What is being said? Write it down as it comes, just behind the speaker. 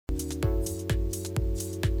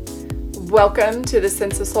Welcome to the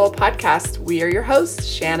Sense of Soul podcast. We are your hosts,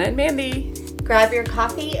 Shanna and Mandy. Grab your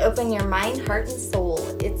coffee, open your mind, heart, and soul.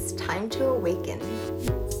 It's time to awaken.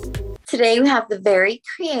 Today we have the very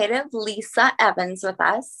creative Lisa Evans with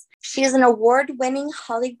us. She is an award-winning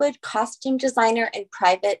Hollywood costume designer and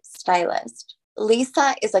private stylist.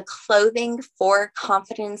 Lisa is a clothing for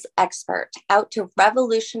confidence expert out to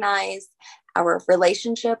revolutionize our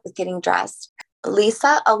relationship with getting dressed.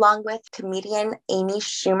 Lisa, along with comedian Amy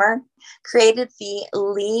Schumer, created the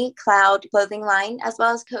Lee Cloud clothing line, as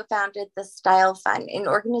well as co-founded the Style Fund, an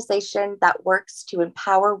organization that works to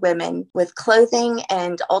empower women with clothing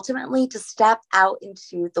and ultimately to step out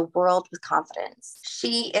into the world with confidence.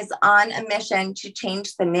 She is on a mission to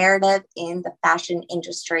change the narrative in the fashion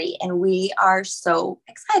industry, and we are so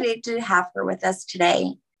excited to have her with us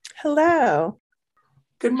today. Hello.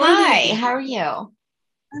 Good morning. Hi, how are you?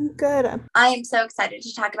 I'm good. I am so excited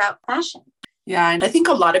to talk about fashion. Yeah, and I think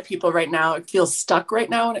a lot of people right now feel stuck right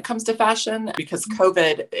now when it comes to fashion because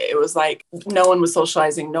COVID, it was like no one was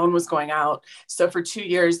socializing, no one was going out. So for 2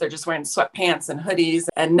 years, they're just wearing sweatpants and hoodies.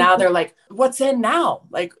 And now they're like, what's in now?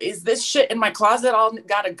 Like, is this shit in my closet all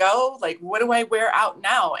gotta go? Like, what do I wear out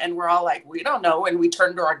now? And we're all like, we don't know. And we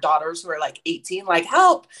turn to our daughters who are like 18, like,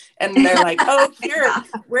 help. And they're like, oh, here,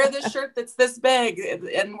 wear this shirt that's this big.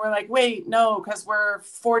 And we're like, wait, no, because we're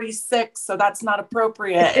 46. So that's not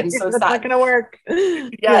appropriate. And so that's not going to work.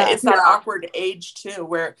 Yeah, it's that awkward age too,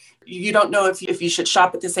 where you don't know if you should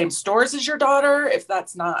shop at the same stores as your daughter, if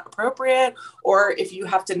that's not appropriate, or if you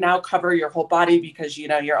have to now cover your whole body because,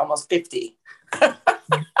 you're almost 50.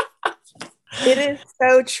 It is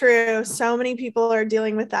so true. So many people are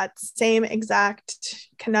dealing with that same exact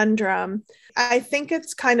conundrum. I think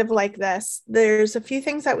it's kind of like this. There's a few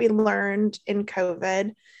things that we learned in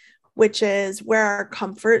COVID, which is where our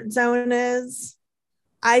comfort zone is.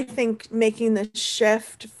 I think making the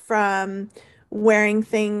shift from wearing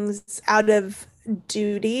things out of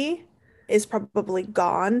duty is probably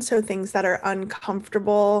gone. So things that are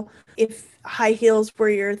uncomfortable. If high heels were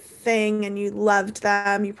your thing and you loved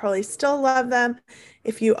them, you probably still love them.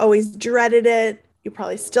 If you always dreaded it, you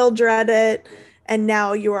probably still dread it. And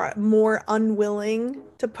now you are more unwilling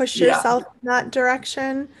to push yourself in that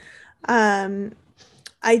direction.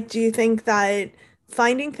 I do think that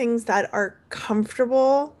finding things that are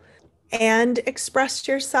comfortable and express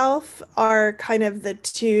yourself are kind of the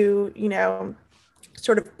two,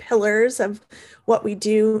 sort of pillars of what we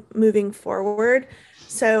do moving forward.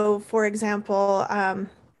 So, for example,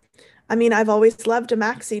 I've always loved a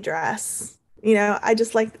maxi dress. I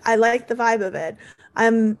like the vibe of it.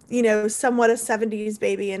 I'm, somewhat a 70s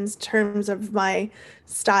baby in terms of my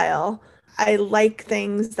style. I like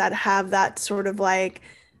things that have that sort of like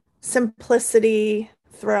simplicity,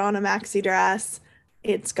 throw on a maxi dress.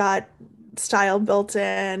 It's got style built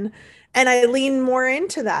in, and I lean more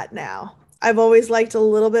into that now. I've always liked a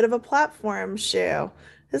little bit of a platform shoe.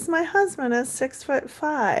 This my husband is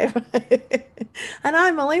 6'5", and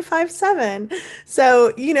I'm only 5'7".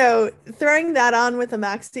 So, throwing that on with a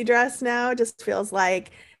maxi dress now just feels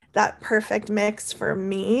like that perfect mix for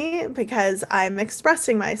me because I'm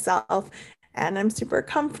expressing myself and I'm super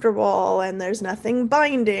comfortable and there's nothing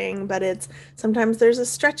binding, but sometimes there's a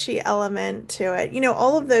stretchy element to it.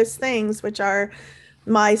 All of those things, which are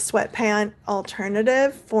my sweatpant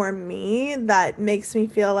alternative for me, that makes me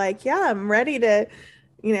feel like, yeah, I'm ready to,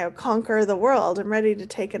 conquer the world. I'm ready to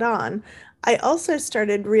take it on. I also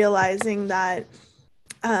started realizing that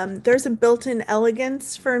there's a built-in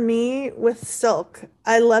elegance for me with silk.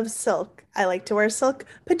 I love silk. I like to wear silk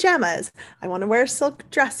pajamas. I want to wear silk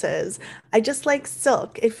dresses. I just like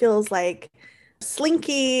silk. It feels like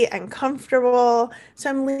slinky and comfortable. So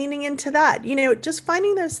I'm leaning into that. Just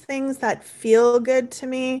finding those things that feel good to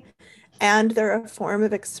me and they're a form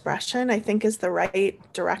of expression, I think is the right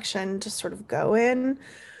direction to sort of go in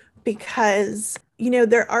because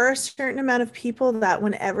there are a certain amount of people that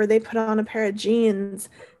whenever they put on a pair of jeans,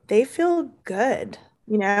 they feel good.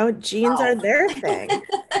 Jeans are their thing.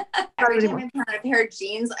 Every time I put on a pair of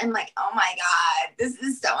jeans, I'm like, oh my God, this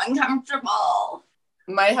is so uncomfortable.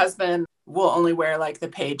 My husband will only wear like the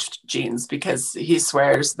Paige jeans because he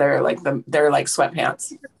swears they're like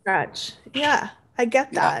sweatpants. Stretch. Yeah, I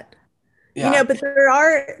get that. Yeah. But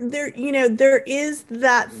there is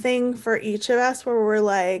that thing for each of us where we're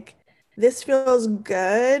like, this feels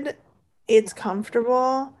good, it's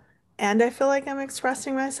comfortable, and I feel like I'm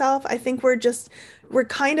expressing myself. I think we're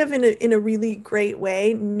kind of in a really great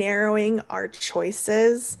way narrowing our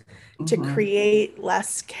choices to create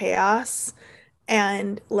less chaos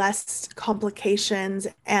and less complications,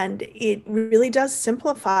 and it really does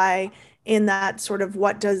simplify in that sort of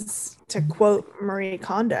what does, to quote Marie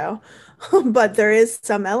Kondo, but there is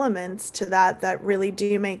some elements to that really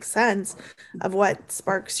do make sense of what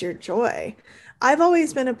sparks your joy. I've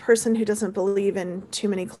always been a person who doesn't believe in too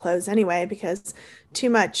many clothes anyway, because too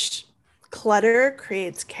much clutter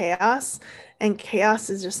creates chaos, and chaos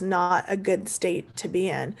is just not a good state to be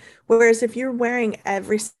in. Whereas if you're wearing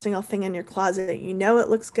every single thing in your closet, you know it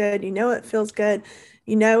looks good, you know it feels good,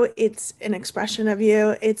 you know it's an expression of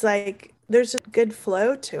you. It's like there's a good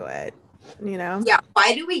flow to it, you know? Yeah.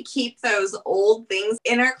 Why do we keep those old things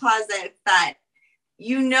in our closet that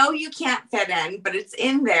you know you can't fit in, but it's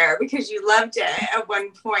in there because you loved it at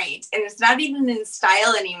one point and it's not even in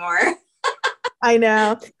style anymore? I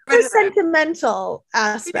know. There's a sentimental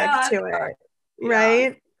aspect to it,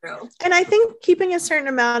 right? True. And I think keeping a certain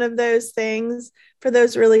amount of those things for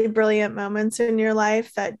those really brilliant moments in your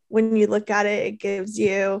life, that when you look at it, it gives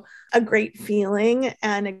you a great feeling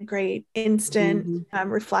and a great instant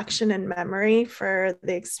reflection and memory for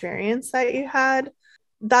the experience that you had.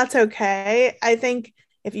 That's okay. I think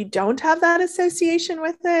if you don't have that association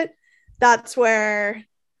with it, that's where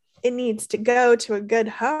it needs to go to a good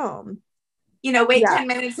home. You know, wait 10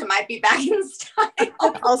 minutes, it might be back in style.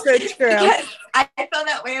 That's also true. Because I feel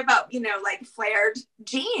that way about, you know, like flared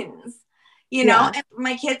jeans, you know, and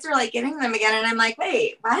my kids are like getting them again. And I'm like,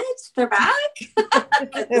 wait, what? They're back?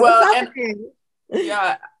 Well,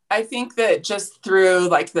 and I think that just through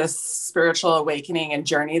like this spiritual awakening and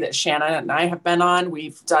journey that Shannon and I have been on,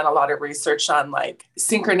 we've done a lot of research on like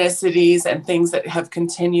synchronicities and things that have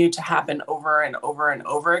continued to happen over and over and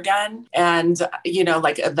over again. And, you know,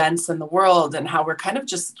 like events in the world and how we're kind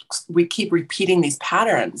of we keep repeating these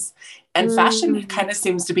patterns. And fashion kind of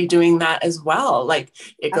seems to be doing that as well. Like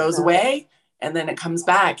it goes away, and then it comes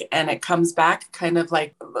back, and it comes back kind of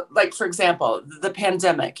like, for example, the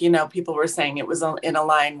pandemic, you know, people were saying it was in a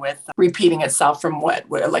line with repeating itself from like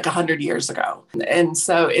 100 years ago. And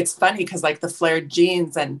so it's funny because like the flared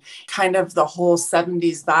jeans and kind of the whole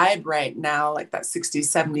 70s vibe right now, like that 60s,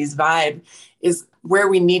 70s vibe is where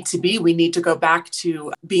we need to be. We need to go back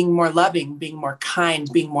to being more loving, being more kind,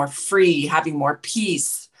 being more free, having more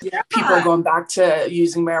peace. Yeah. People are going back to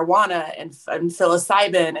using marijuana and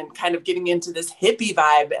psilocybin and kind of getting into this hippie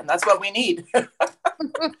vibe. And that's what we need.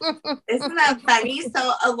 Isn't that funny?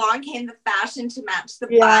 So along came the fashion to match the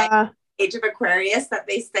vibe, Age of Aquarius, that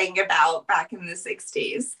they sang about back in the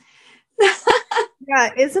 60s.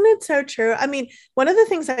 Yeah, isn't it so true? I mean, one of the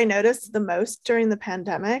things I noticed the most during the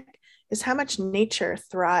pandemic is how much nature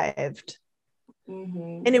thrived.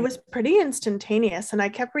 And it was pretty instantaneous. And I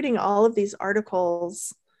kept reading all of these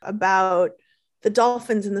articles about the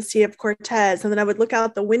dolphins in the Sea of Cortez. And then I would look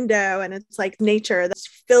out the window and it's like nature that's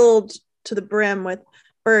filled to the brim with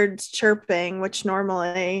birds chirping, which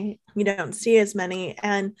normally you don't see as many.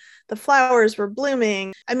 And the flowers were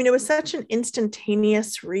blooming. I mean, it was such an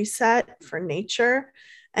instantaneous reset for nature.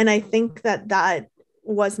 And I think that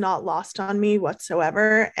was not lost on me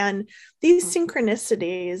whatsoever. And these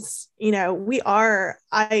synchronicities, you know,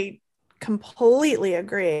 I completely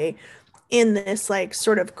agree, in this like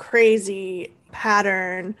sort of crazy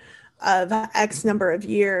pattern of X number of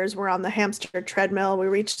years. We're on the hamster treadmill. We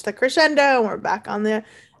reached the crescendo and we're back on the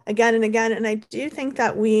again and again. And I do think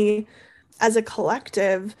that we as a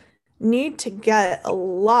collective need to get a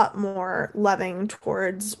lot more loving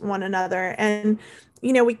towards one another. And,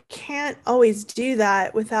 you know, we can't always do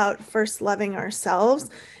that without first loving ourselves.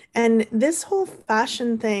 And this whole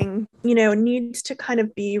fashion thing, you know, needs to kind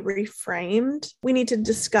of be reframed. We need to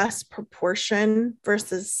discuss proportion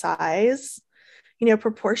versus size. You know,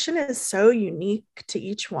 proportion is so unique to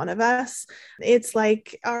each one of us. It's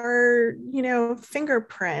like our, you know,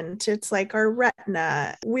 fingerprint. It's like our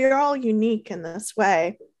retina. We're all unique in this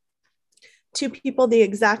way. Two people the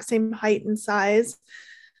exact same height and size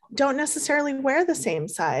don't necessarily wear the same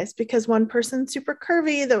size, because one person's super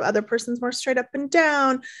curvy, the other person's more straight up and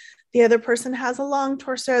down, the other person has a long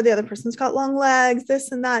torso, the other person's got long legs,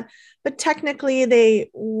 this and that, but technically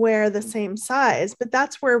they wear the same size. But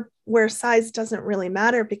that's where size doesn't really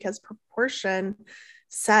matter, because proportion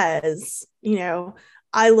says, you know,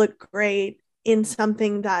 I look great in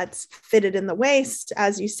something that's fitted in the waist,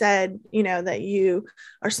 as you said, you know, that you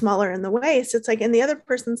are smaller in the waist. It's like, and the other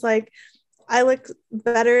person's like, I look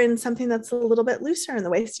better in something that's a little bit looser in the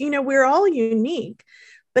waist. You know, we're all unique,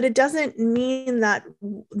 but it doesn't mean that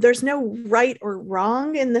there's no right or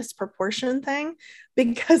wrong in this proportion thing,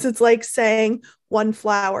 because it's like saying one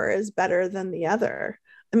flower is better than the other.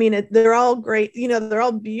 I mean, they're all great, you know, they're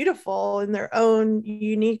all beautiful in their own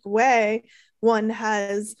unique way. One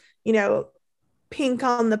has, you know, pink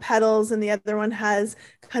on the petals, and the other one has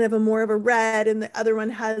kind of more of a red, and the other one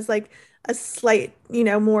has like a slight,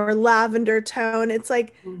 more lavender tone. It's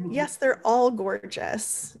like, Mhm. yes, they're all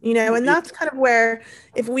gorgeous, and that's kind of where,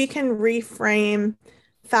 if we can reframe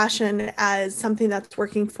fashion as something that's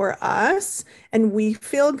working for us and we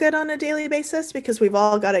feel good on a daily basis, because we've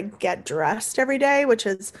all got to get dressed every day, which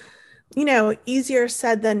is, easier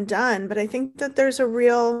said than done. But I think that there's a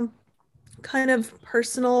real kind of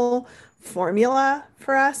personal formula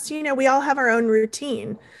for us. We all have our own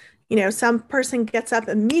routine. Some person gets up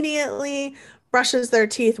immediately, brushes their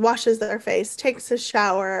teeth, washes their face, takes a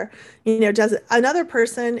shower, does it. Another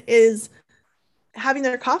person is having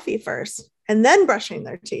their coffee first and then brushing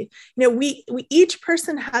their teeth. We each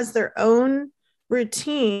person has their own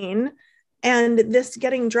routine, and this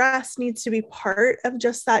getting dressed needs to be part of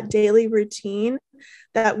just that daily routine,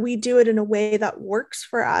 that we do it in a way that works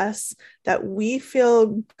for us, that we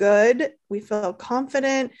feel good, we feel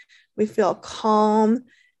confident, we feel calm,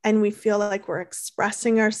 and we feel like we're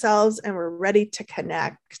expressing ourselves and we're ready to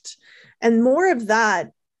connect. And more of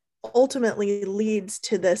that ultimately leads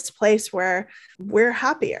to this place where we're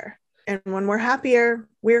happier. And when we're happier,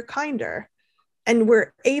 we're kinder. And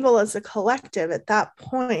we're able as a collective at that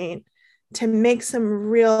point to make some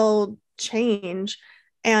real change.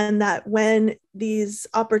 And that when these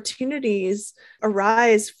opportunities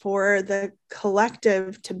arise for the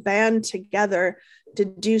collective to band together to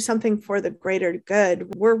do something for the greater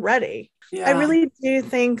good, we're ready. Yeah. I really do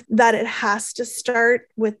think that it has to start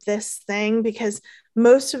with this thing, because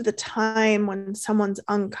most of the time when someone's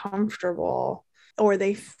uncomfortable or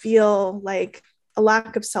they feel like a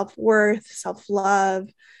lack of self-worth, self-love,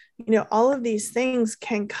 all of these things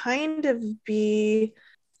can kind of be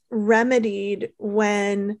remedied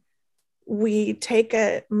when we take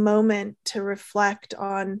a moment to reflect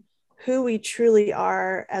on who we truly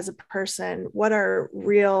are as a person, what our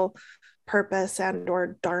real purpose and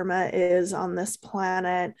or dharma is on this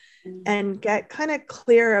planet, and get kind of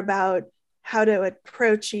clear about how to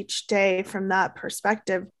approach each day from that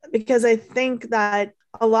perspective. Because I think that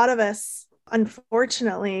a lot of us,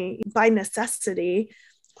 unfortunately, by necessity,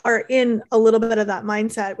 are in a little bit of that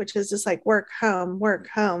mindset, which is just like work, home, work,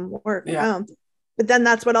 home, work, home. But then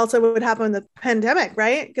that's what also would happen in the pandemic,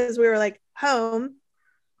 right? Because we were like home,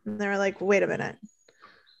 and they were like, wait a minute,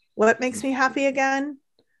 what makes me happy again?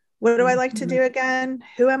 What do I like to do again?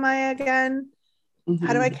 Who am I again?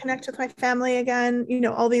 How do I connect with my family again?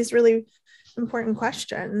 All these really important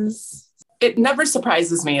questions. It never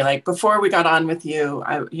surprises me. Like before we got on with you,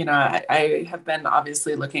 I have been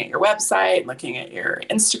obviously looking at your website, looking at your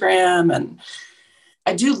Instagram, and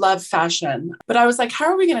I do love fashion. But I was like, how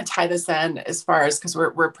are we going to tie this in as far as, because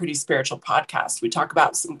we're a pretty spiritual podcast. We talk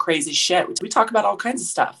about some crazy shit. We talk about all kinds of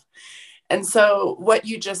stuff. And so what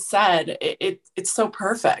you just said, it's so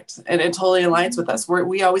perfect, and it totally aligns with us.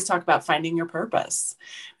 We always talk about finding your purpose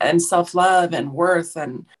and self-love and worth.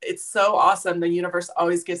 And it's so awesome. The universe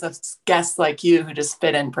always gives us guests like you who just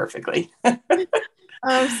fit in perfectly.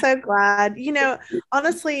 I'm so glad.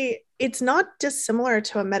 Honestly, it's not dissimilar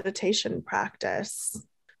to a meditation practice,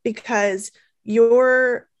 because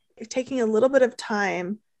you're taking a little bit of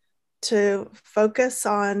time to focus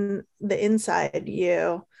on the inside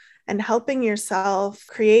you and helping yourself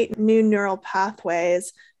create new neural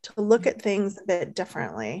pathways to look at things a bit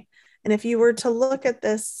differently. And if you were to look at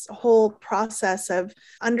this whole process of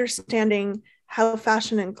understanding how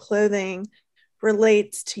fashion and clothing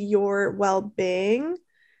relates to your well-being,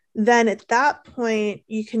 then at that point,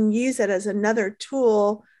 you can use it as another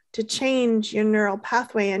tool to change your neural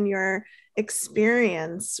pathway and your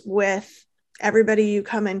experience with everybody you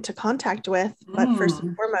come into contact with, but first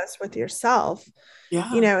and foremost with yourself.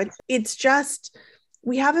 Yeah. It's just,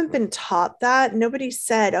 we haven't been taught that. Nobody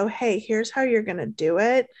said, oh, hey, here's how you're going to do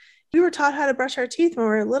it. We were taught how to brush our teeth when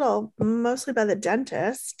we were little, mostly by the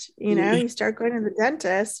dentist. You start going to the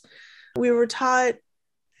dentist. We were taught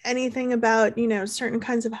anything about, certain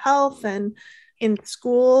kinds of health. And in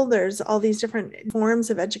school, there's all these different forms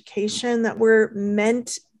of education that we're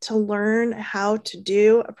meant to learn how to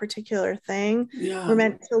do a particular thing. Yeah. We're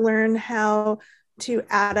meant to learn how to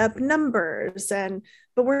add up numbers,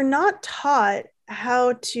 but we're not taught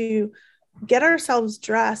how to get ourselves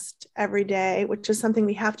dressed every day, which is something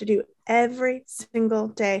we have to do every single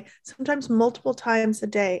day, sometimes multiple times a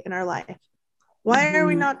day in our life. Why are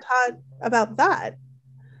we not taught about that?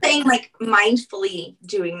 Saying like mindfully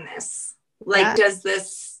doing this, like, does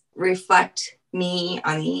this reflect me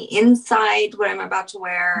on the inside, what I'm about to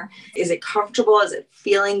wear? Is it comfortable? Is it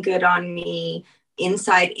feeling good on me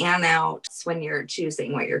inside and out when you're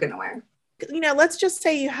choosing what you're going to wear? let's just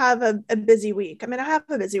say you have a busy week. I mean, I have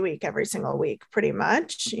a busy week every single week, pretty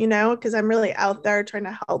much, because I'm really out there trying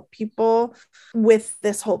to help people with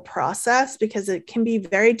this whole process because it can be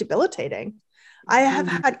very debilitating. I have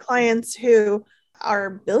had clients who are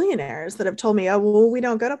billionaires that have told me, oh, well, we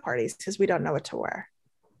don't go to parties because we don't know what to wear.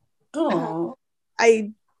 Oh,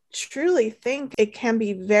 I truly think it can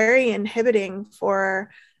be very inhibiting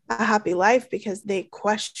for a happy life because they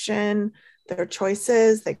question their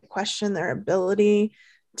choices, they question their ability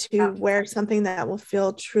to wear something that will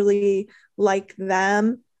feel truly like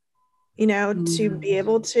them, to be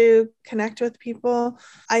able to connect with people.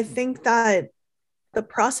 I think that the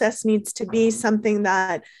process needs to be something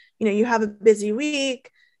that, you have a busy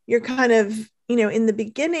week, you're kind of, in the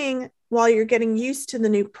beginning, while you're getting used to the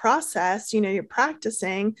new process, you're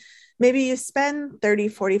practicing, maybe you spend 30,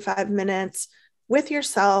 45 minutes with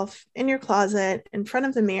yourself in your closet in front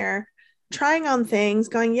of the mirror, trying on things,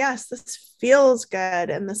 going, yes, this feels good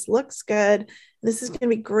and this looks good. This is going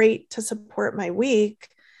to be great to support my week.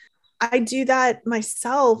 I do that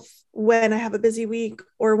myself when I have a busy week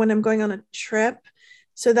or when I'm going on a trip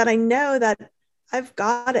so that I know that I've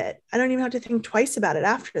got it. I don't even have to think twice about it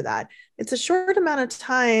after that. It's a short amount of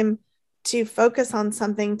time to focus on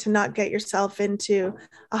something to not get yourself into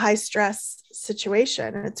a high stress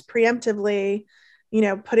situation. It's preemptively,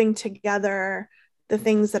 putting together the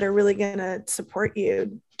things that are really going to support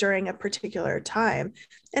you during a particular time.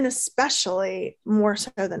 And especially more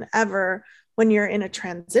so than ever when you're in a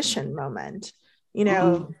transition moment.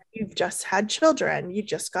 You've just had children, you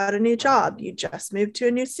just got a new job, you just moved to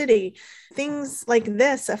a new city. Things like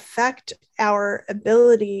this affect our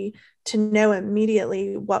ability to know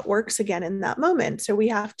immediately what works again in that moment. So we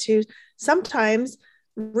have to sometimes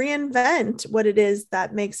reinvent what it is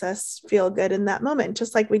that makes us feel good in that moment.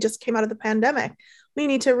 Just like we just came out of the pandemic, we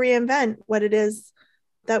need to reinvent what it is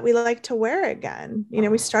that we like to wear again.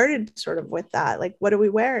 We started sort of with that, like, what do we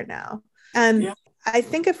wear now? And yeah. I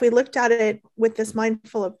think if we looked at it with this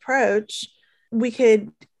mindful approach, we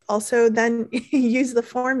could also then use the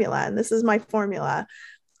formula. And this is my formula.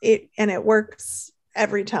 It works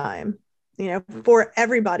every time, for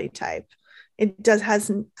every body type. It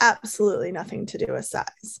has absolutely nothing to do with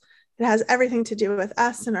size. It has everything to do with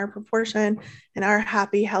us and our proportion and our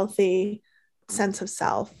happy, healthy sense of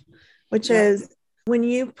self, which is when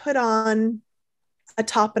you put on a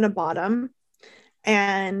top and a bottom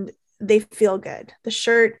and they feel good. The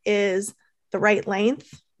shirt is the right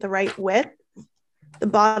length, the right width. The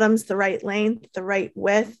bottom's the right length, the right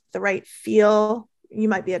width, the right feel. You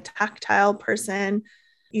might be a tactile person.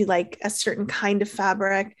 You like a certain kind of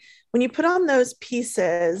fabric. When you put on those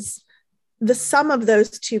pieces, the sum of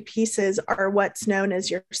those two pieces are what's known as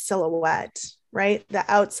your silhouette, right? The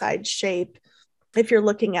outside shape. If you're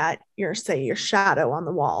looking at your shadow on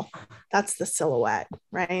the wall, that's the silhouette,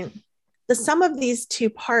 right? The sum of these two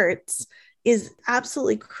parts is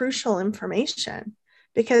absolutely crucial information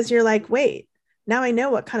because you're like, wait, now I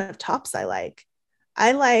know what kind of tops I like.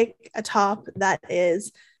 I like a top that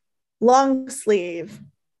is long sleeve,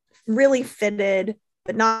 really fitted,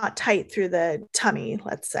 but not tight through the tummy,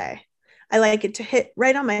 let's say. I like it to hit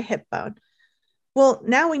right on my hip bone. Well,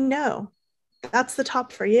 now we know that's the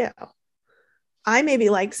top for you. I maybe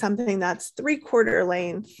like something that's 3/4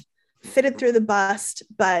 length, fitted through the bust,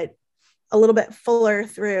 but a little bit fuller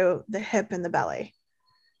through the hip and the belly.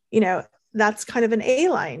 That's kind of an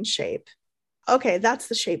A-line shape. Okay, that's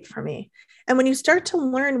the shape for me. And when you start to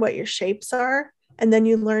learn what your shapes are, and then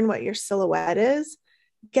you learn what your silhouette is,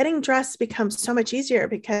 getting dressed becomes so much easier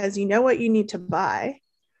because you know what you need to buy.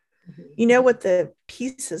 You know what the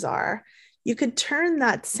pieces are. You could turn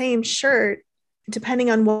that same shirt depending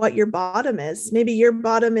on what your bottom is. Maybe your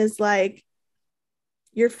bottom is like,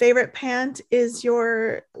 your favorite pant is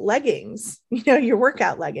your leggings, your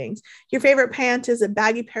workout leggings. Your favorite pant is a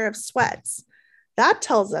baggy pair of sweats. That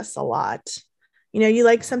tells us a lot. You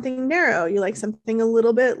like something narrow, you like something a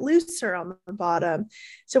little bit looser on the bottom.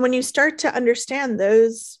 So when you start to understand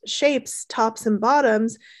those shapes, tops and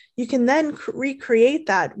bottoms, you can then recreate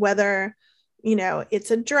that, whether,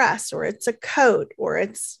 it's a dress or it's a coat or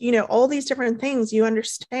it's, all these different things. You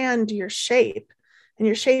understand your shape, and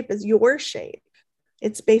your shape is your shape.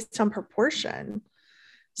 It's based on proportion.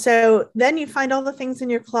 So then you find all the things in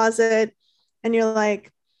your closet and you're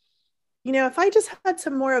like, if I just had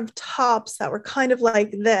some more of tops that were kind of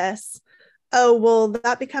like this, oh, well,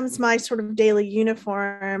 that becomes my sort of daily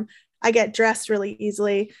uniform. I get dressed really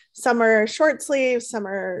easily. Some are short sleeves, some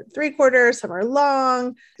are 3/4, some are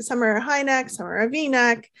long, some are high neck, some are a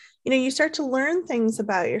V-neck. You start to learn things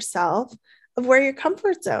about yourself of where your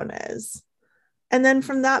comfort zone is. And then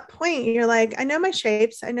from that point, you're like, I know my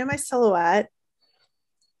shapes, I know my silhouette.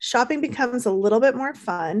 Shopping becomes a little bit more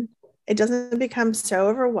fun. It doesn't become so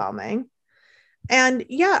overwhelming. And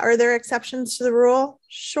yeah, are there exceptions to the rule?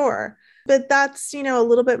 Sure. But that's, a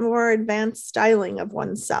little bit more advanced styling of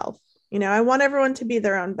oneself. I want everyone to be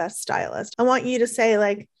their own best stylist. I want you to say,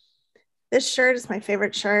 like, this shirt is my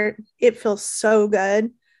favorite shirt. It feels so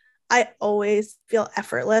good. I always feel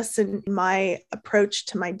effortless in my approach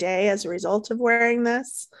to my day as a result of wearing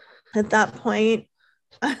this. At that point,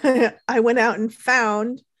 I went out and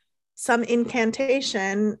found some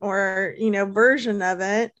incantation or, version of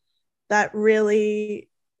it that really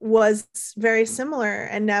was very similar.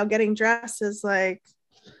 And now getting dressed is like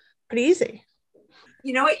pretty easy.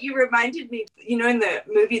 You know what you reminded me, in the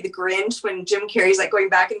movie The Grinch, when Jim Carrey's like going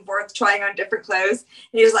back and forth trying on different clothes,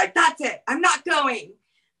 and he was like, that's it, I'm not going.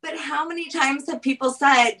 But how many times have people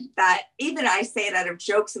said that? Even I say it out of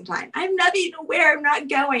joke sometimes. I have nothing to wear, I'm not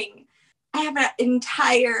going. I have an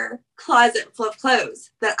entire closet full of clothes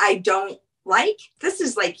that I don't like. This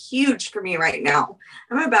is like huge for me right now.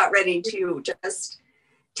 I'm about ready to just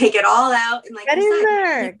take it all out and, like you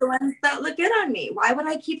said, keep the ones that look good on me. Why would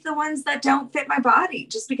I keep the ones that don't fit my body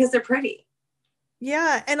just because they're pretty?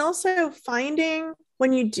 Yeah. And also finding,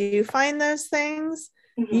 when you do find those things,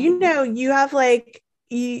 you have like,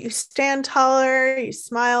 you stand taller, you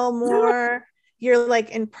smile more, you're like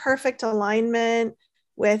in perfect alignment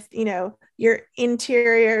with, your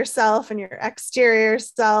interior self and your exterior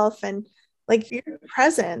self, and like you're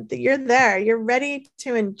present, that you're there, you're ready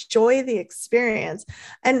to enjoy the experience.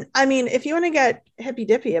 And I mean, if you want to get hippy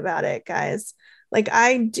dippy about it, guys, like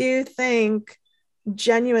I do think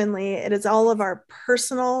genuinely it is all of our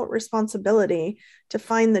personal responsibility to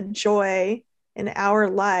find the joy in our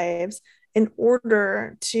lives in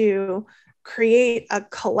order to create a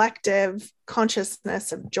collective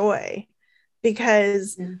consciousness of joy,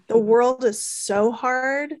 because the world is so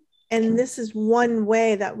hard. And this is one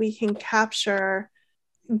way that we can capture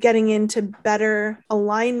getting into better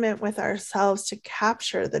alignment with ourselves to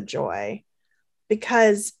capture the joy.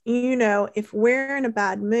 Because, if we're in a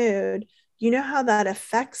bad mood, how that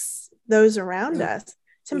affects those around us.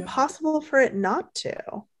 It's impossible for it not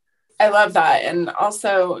to. I love that. And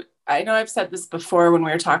also, I know I've said this before when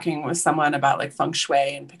we were talking with someone about like feng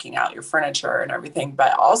shui and picking out your furniture and everything,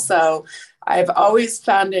 but also I've always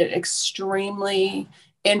found it extremely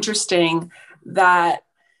interesting that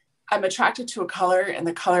I'm attracted to a color and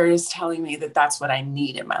the color is telling me that that's what I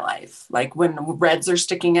need in my life. Like when reds are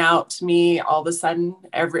sticking out to me, all of a sudden,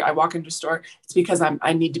 I walk into a store, it's because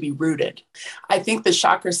I need to be rooted. I think the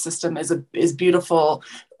chakra system is beautiful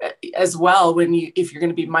as well if you're going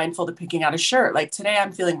to be mindful to picking out a shirt. Like today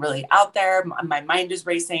I'm feeling really out there. My mind is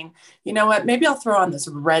racing. You know what? Maybe I'll throw on this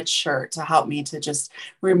red shirt to help me to just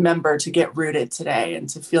remember to get rooted today and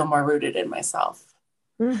to feel more rooted in myself.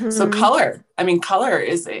 Mm-hmm. So color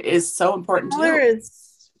is so important too.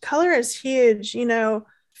 Color is huge.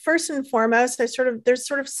 First and foremost, there's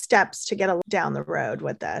sort of steps to get down the road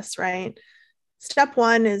with this, right? Step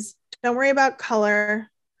one is don't worry about color.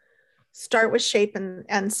 Start with shape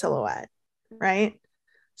and silhouette, right?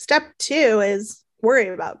 Step two is worry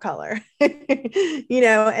about color,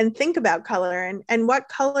 and think about color and what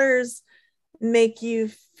colors make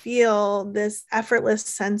you feel this effortless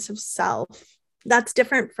sense of self. That's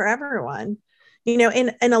different for everyone,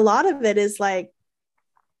 and a lot of it is like,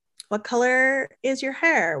 what color is your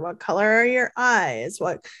hair? What color are your eyes?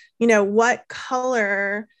 What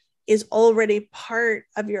color is already part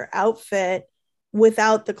of your outfit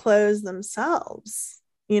without the clothes themselves,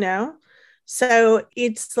 So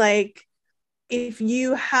it's like, if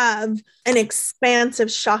you have an expansive,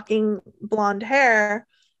 shocking blonde hair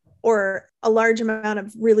or a large amount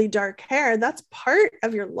of really dark hair, that's part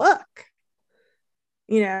of your look.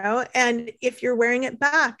 And if you're wearing it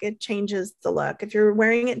back, it changes the look. If you're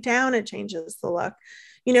wearing it down, it changes the look.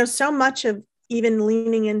 So much of even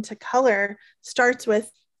leaning into color starts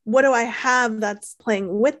with, what do I have that's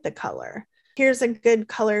playing with the color? Here's a good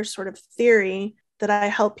color sort of theory that I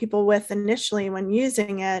help people with initially when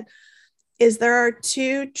using it, is there are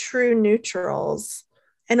two true neutrals,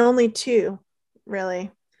 and only two,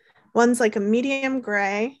 really. One's like a medium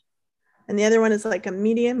gray, and the other one is like a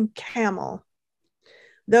medium camel.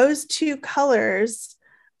 Those two colors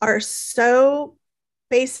are so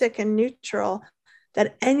basic and neutral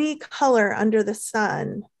that any color under the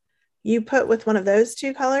sun you put with one of those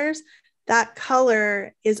two colors, that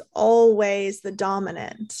color is always the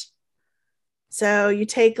dominant. So you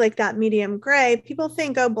take like that medium gray, people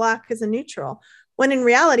think, oh, black is a neutral. When in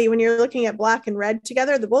reality, when you're looking at black and red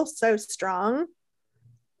together, they're both so strong.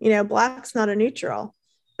 Black's not a neutral.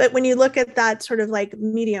 But when you look at that sort of like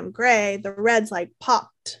medium gray, the red's like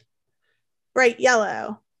popped, bright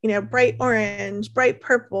yellow, bright orange, bright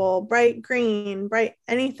purple, bright green, bright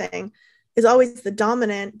anything is always the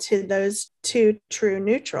dominant to those two true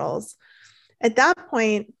neutrals. At that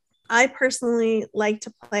point, I personally like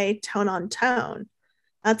to play tone on tone.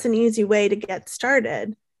 That's an easy way to get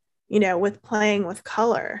started, with playing with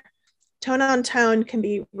color. Tone on tone can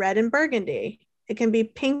be red and burgundy. It can be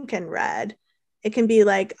pink and red. It can be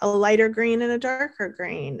like a lighter green and a darker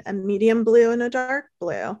green, a medium blue and a dark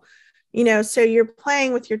blue. So you're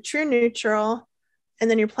playing with your true neutral, and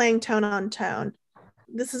then you're playing tone on tone.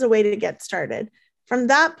 This is a way to get started. From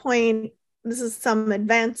that point, this is some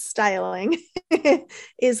advanced styling,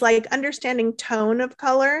 is like understanding tone of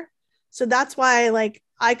color. So that's why like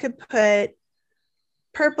I could put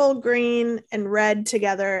purple, green, and red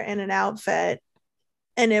together in an outfit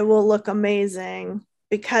and it will look amazing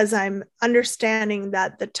because I'm understanding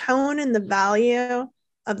that the tone and the value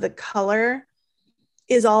of the color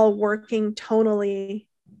is all working tonally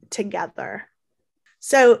together.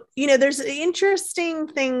 So, there's interesting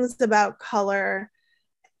things about color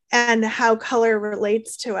and how color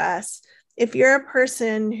relates to us. If you're a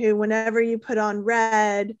person who, whenever you put on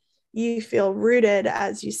red, you feel rooted,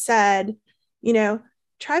 as you said,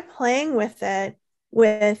 try playing with it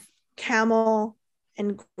with camel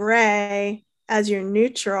and gray as your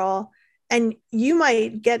neutral. And you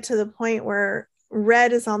might get to the point where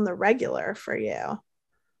red is on the regular for you.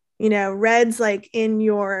 Red's like in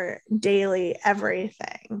your daily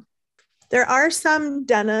everything. There are some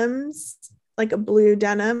denims, like a blue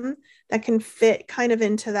denim, that can fit kind of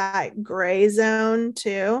into that gray zone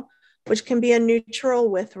too, which can be a neutral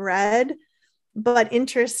with red. But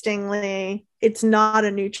interestingly, it's not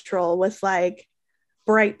a neutral with like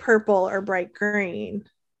bright purple or bright green.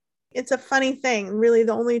 It's a funny thing. Really,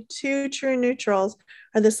 the only two true neutrals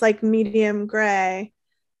are this like medium gray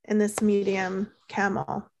and this medium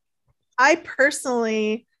camel. I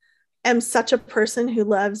personally am such a person who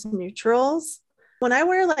loves neutrals. When I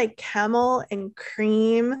wear like camel and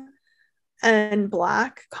cream and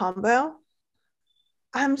black combo,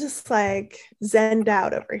 I'm just like zenned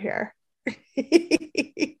out over here.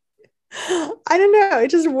 I don't know.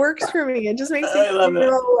 It just works for me. It just makes me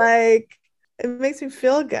feel like it makes me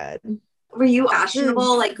feel good. Were you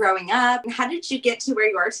fashionable like growing up? How did you get to where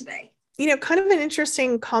you are today? Kind of an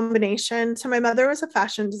interesting combination. So my mother was a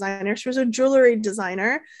fashion designer. She was a jewelry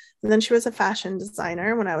designer, and then she was a fashion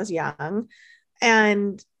designer when I was young.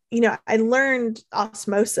 And, I learned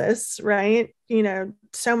osmosis, right?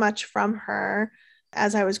 So much from her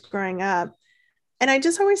as I was growing up. And I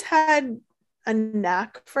just always had a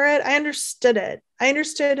knack for it. I understood it. I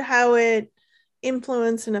understood how it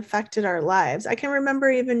influenced and affected our lives. I can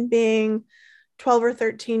remember even being 12 or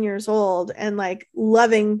 13 years old and like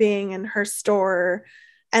loving being in her store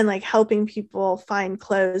and like helping people find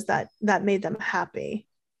clothes that made them happy.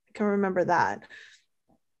 I can remember that.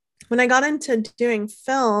 When I got into doing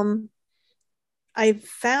film, I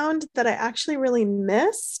found that I actually really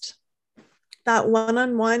missed that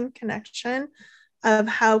one-on-one connection of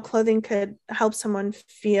how clothing could help someone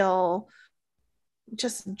feel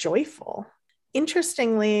just joyful.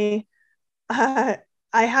 Interestingly, I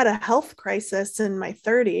had a health crisis in my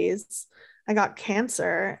 30s. I got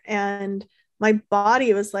cancer and my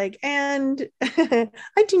body was like, and I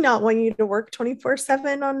do not want you to work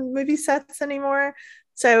 24/7 on movie sets anymore.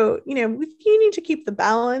 So, you need to keep the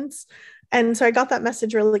balance. And so I got that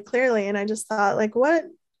message really clearly. And I just thought like, what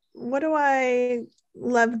do I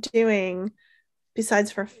love doing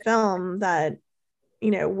besides for film that,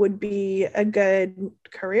 would be a good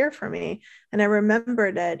career for me? And I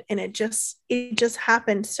remembered it and it just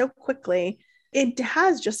happened so quickly. It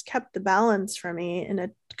has just kept the balance for me in a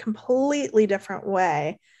completely different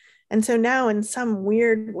way. And so now in some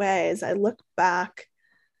weird ways, I look back,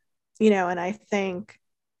 and I think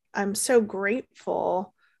I'm so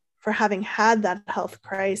grateful for having had that health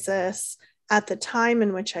crisis at the time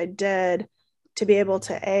in which I did, to be able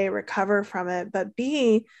to A, recover from it, but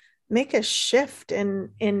B, make a shift in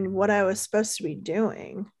what I was supposed to be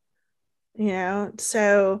doing,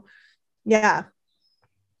 so yeah.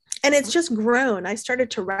 And it's just grown. I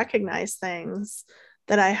started to recognize things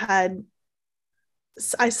that I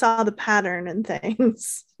saw the pattern in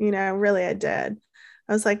things, really I did.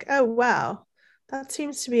 I was like, oh, wow, that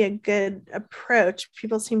seems to be a good approach.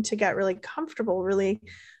 People seem to get really comfortable really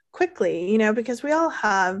quickly, because we all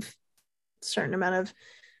have a certain amount of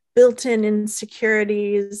built-in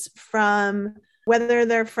insecurities from whether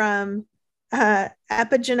they're from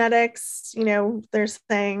epigenetics, they're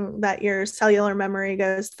saying that your cellular memory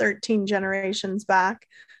goes 13 generations back.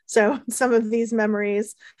 So some of these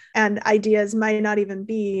memories and ideas might not even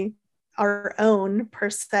be our own per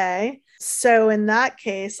se. So in that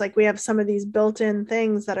case, like we have some of these built-in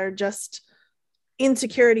things that are just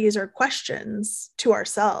insecurities or questions to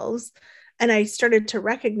ourselves. And I started to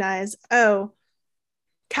recognize, oh,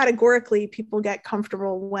 categorically, people get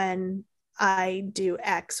comfortable when I do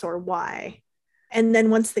X or Y. And then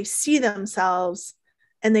once they see themselves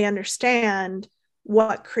and they understand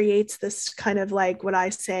what creates this kind of like what I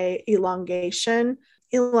say elongation.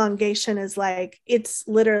 Elongation is like, it's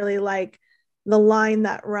literally like the line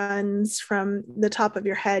that runs from the top of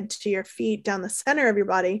your head to your feet down the center of your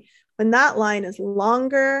body. When that line is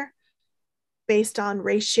longer based on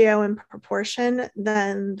ratio and proportion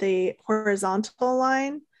than the horizontal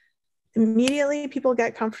line, immediately people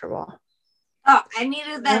get comfortable. Oh, I need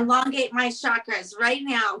to elongate my chakras right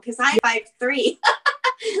now because I'm 5'3".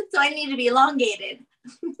 So I need to be elongated.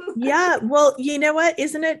 Yeah. Well, you know what?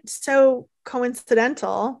 Isn't it so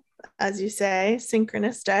coincidental, as you say,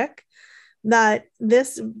 synchronistic, that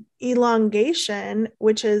this elongation,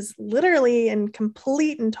 which is literally in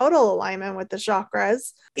complete and total alignment with the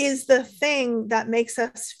chakras, is the thing that makes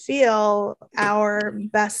us feel our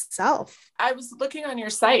best self. I was looking on your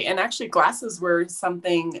site, and actually glasses were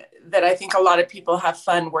something that I think a lot of people have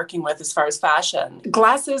fun working with as far as fashion.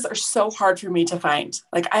 Glasses are so hard for me to find.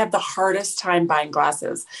 Like, I have the hardest time buying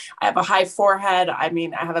glasses. I have a high forehead. I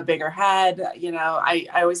mean, I have a bigger head. You know, I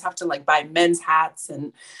always have to like buy men's hats.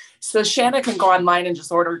 And so Shanna can go online and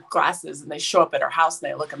just order glasses and they show up at her house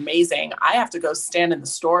and they look amazing. I have to go stand in the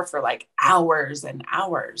store for like hours and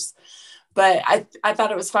hours. But I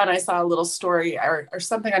thought it was fun. I saw a little story or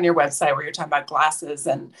something on your website where you're talking about glasses,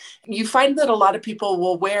 and you find that a lot of people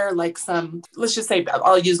will wear like some, let's just say,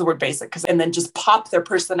 I'll use the word basic, and then just pop their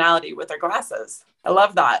personality with their glasses. I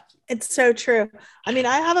love that. It's so true. I mean,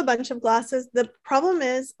 I have a bunch of glasses. The problem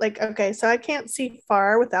is like, okay, so I can't see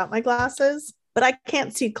far without my glasses, but I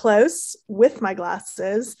can't see close with my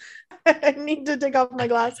glasses. I need to take off my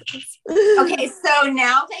glasses. Okay, so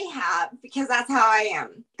now they have, because that's how I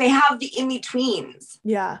am, they have the in-betweens.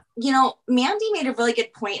 Yeah. You know, Mandy made a really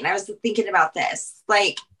good point, and I was thinking about this.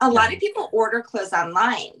 Like, a lot of people order clothes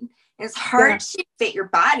online. And it's hard to fit your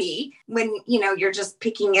body when, you know, you're just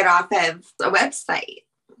picking it off of a website.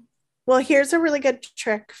 Well, here's a really good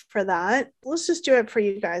trick for that. Let's just do it for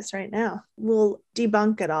you guys right now. We'll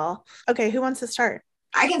debunk it all. Okay, who wants to start?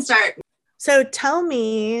 I can start. So tell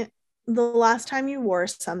me the last time you wore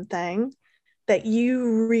something that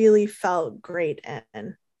you really felt great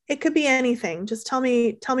in. It could be anything. Just tell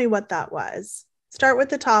me what that was. Start with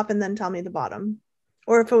the top and then tell me the bottom.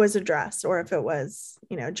 Or if it was a dress, or if it was,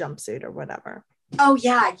 you know, jumpsuit or whatever. Oh,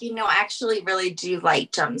 yeah. You know, I actually really do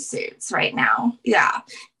like jumpsuits right now. Yeah.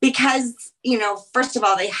 Because, you know, first of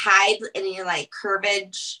all, they hide any like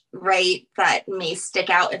curvage, right, that may stick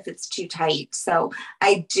out if it's too tight. So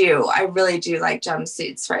I really do like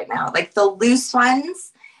jumpsuits right now. Like the loose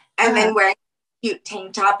ones, and then wearing a cute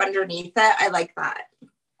tank top underneath it. I like that.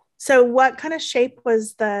 So what kind of shape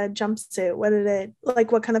was the jumpsuit? What did it,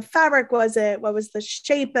 like, what kind of fabric was it? What was the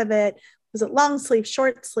shape of it? Was it long sleeve,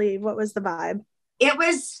 short sleeve? What was the vibe? It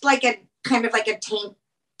was like a kind of like a tank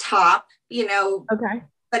top, you know. Okay.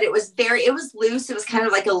 But it was loose. It was kind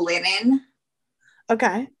of like a linen.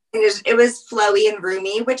 Okay. And it was flowy and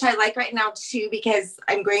roomy, which I like right now too, because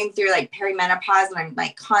I'm going through like perimenopause and I'm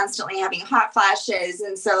like constantly having hot flashes.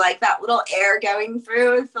 And so like that little air going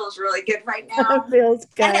through, it feels really good right now. It feels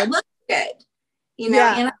good. And it looked good, you know,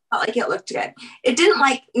 and I felt like it looked good. It didn't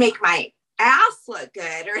like make my ass look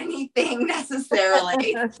good or anything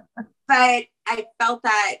necessarily, but I felt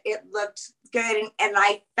that it looked good and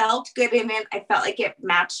I felt good in it. I felt like it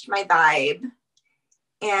matched my vibe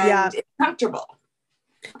and it's comfortable.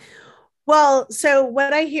 Well, so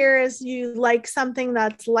what I hear is you like something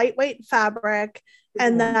that's lightweight fabric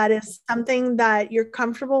and that is something that you're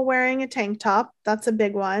comfortable wearing a tank top. That's a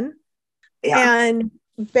big one. Yeah. And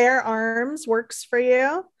bare arms works for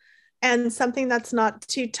you, and something that's not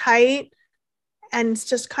too tight and it's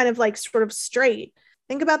just kind of like sort of straight.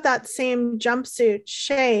 Think about that same jumpsuit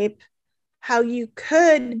shape, how you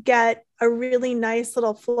could get a really nice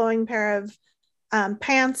little flowing pair of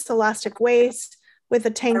pants, elastic waist with a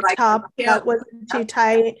tank top that wasn't too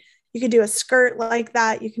tight. You could do a skirt like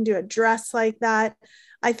that. You can do a dress like that.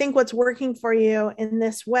 I think what's working for you in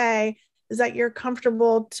this way is that you're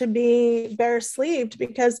comfortable to be bare sleeved,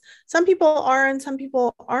 because some people are and some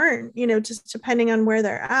people aren't, you know, just depending on where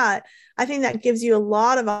they're at. I think that gives you a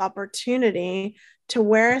lot of opportunity to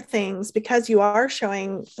wear things because you are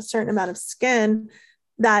showing a certain amount of skin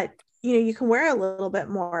that, you know, you can wear a little bit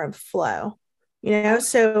more of flow.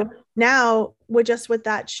 So now with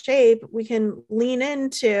that shape, we can lean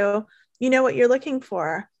into, what you're looking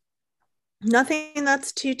for. Nothing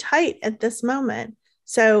that's too tight at this moment.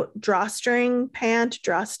 So drawstring pant,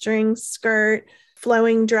 drawstring skirt,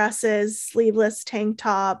 flowing dresses, sleeveless tank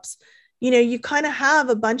tops. You kind of have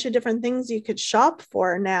a bunch of different things you could shop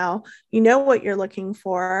for now. You know what you're looking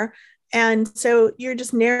for. And so you're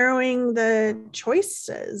just narrowing the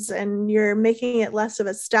choices and you're making it less of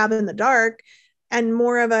a stab in the dark and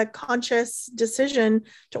more of a conscious decision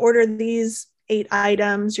to order these 8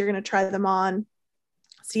 items. You're going to try them on,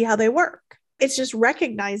 see how they work. It's just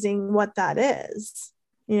recognizing what that is,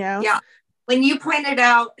 Yeah. When you pointed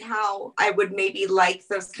out how I would maybe like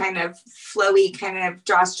those kind of flowy kind of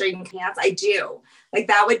drawstring pants, I do. Like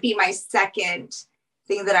that would be my second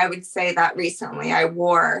thing that I would say that recently I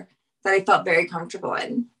wore that I felt very comfortable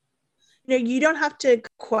in. You don't have to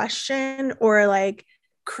question or like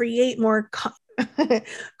create more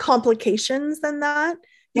complications than that.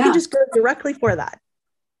 You can just go directly for that.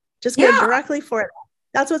 Just go directly for that.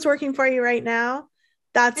 That's what's working for you right now.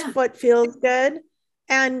 That's what feels good.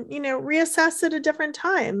 And, reassess at a different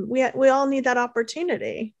time. We all need that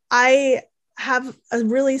opportunity. I have a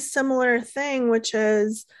really similar thing, which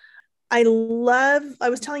is I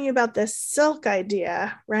was telling you about this silk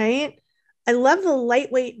idea, right? I love the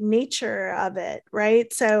lightweight nature of it,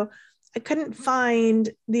 right? So I couldn't find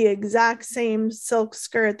the exact same silk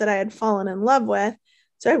skirt that I had fallen in love with.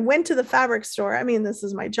 So I went to the fabric store. I mean, this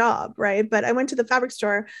is my job, right? But I went to the fabric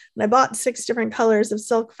store and I bought 6 different colors of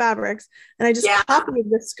silk fabrics. And I just copied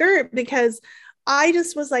the skirt because I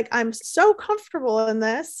just was like, I'm so comfortable in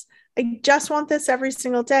this. I just want this every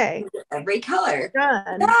single day. Every color.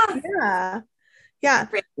 Done. Yeah.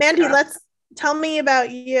 Mandy, tell me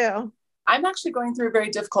about you. I'm actually going through a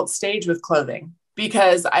very difficult stage with clothing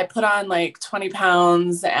because I put on like 20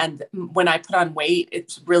 pounds. And when I put on weight,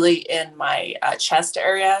 it's really in my chest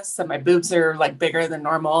area. So my boobs are like bigger than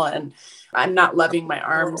normal and I'm not loving my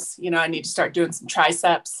arms. I need to start doing some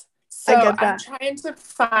triceps. So I'm trying to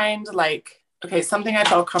find something I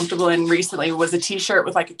felt comfortable in recently was a t-shirt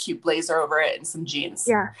with like a cute blazer over it and some jeans.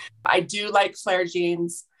 Yeah. I do like flare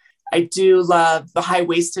jeans. I do love the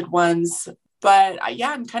high-waisted ones. But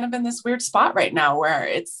I'm kind of in this weird spot right now where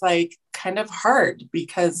it's like kind of hard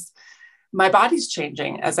because my body's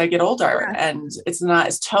changing as I get older and it's not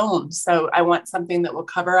as toned. So I want something that will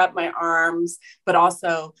cover up my arms, but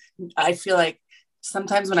also I feel like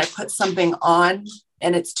sometimes when I put something on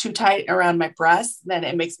and it's too tight around my breasts, then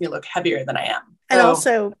it makes me look heavier than I am. And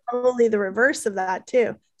also probably the reverse of that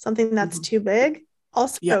too. Something that's too big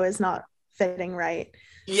also is not fitting right.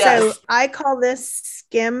 Yes. So I call this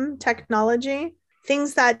skim technology.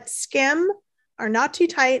 Things that skim are not too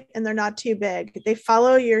tight and they're not too big. They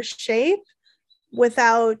follow your shape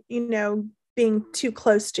without, being too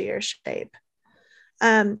close to your shape.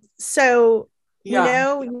 You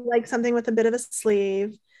like something with a bit of a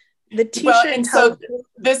sleeve. The t-shirt.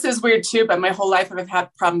 This is weird too, but my whole life I've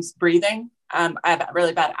had problems breathing. I have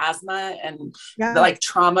really bad asthma and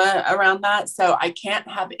trauma around that. So I can't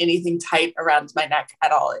have anything tight around my neck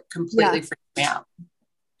at all. It completely freaks me out.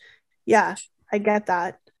 Yeah, I get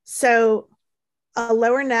that. So a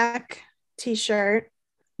lower neck t-shirt,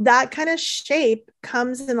 that kind of shape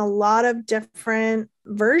comes in a lot of different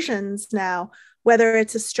versions now, whether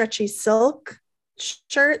it's a stretchy silk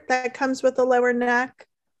shirt that comes with a lower neck,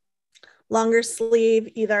 longer sleeve,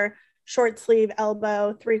 either short sleeve,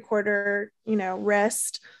 elbow, 3/4,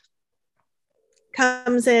 wrist,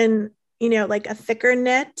 comes in, like a thicker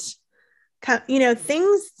knit,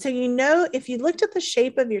 things. So, if you looked at the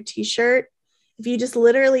shape of your t-shirt, if you just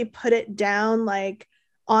literally put it down like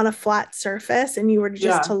on a flat surface and you were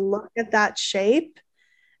just to look at that shape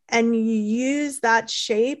and you use that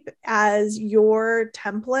shape as your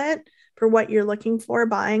template for what you're looking for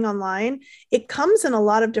buying online, it comes in a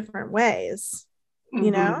lot of different ways,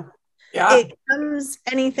 It comes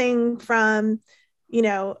anything from,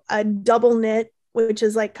 a double knit, which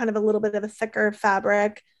is like kind of a little bit of a thicker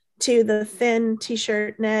fabric, to the thin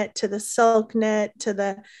t-shirt knit, to the silk knit, to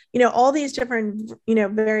the, all these different,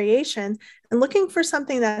 variations, and looking for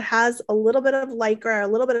something that has a little bit of lycra, a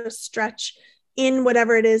little bit of stretch in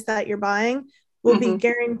whatever it is that you're buying will be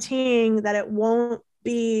guaranteeing that it won't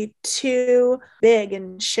be too big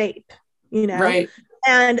in shape, Right.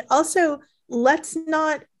 And also, let's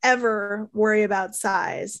not ever worry about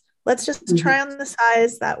size. Let's just try on the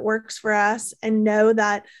size that works for us and know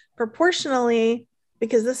that proportionally,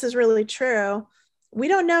 because this is really true, we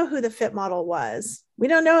don't know who the fit model was. We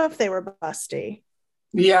don't know if they were busty.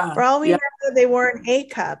 Yeah. For all we know, they wore an A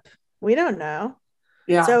cup. We don't know.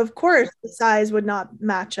 Yeah. So of course the size would not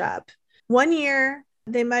match up. One year,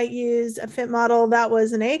 they might use a fit model that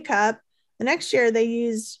was an A cup. The next year, they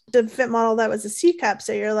used the fit model that was a C cup.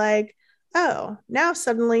 So you're like, oh, now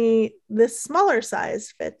suddenly this smaller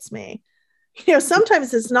size fits me.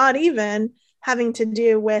 Sometimes it's not even having to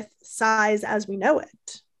do with size as we know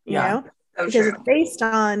it, So because true.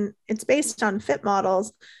 it's based on fit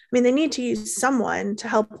models. I mean, they need to use someone to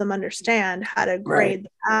help them understand how to grade the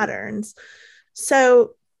patterns.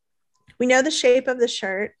 So we know the shape of the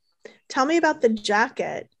shirt. Tell me about the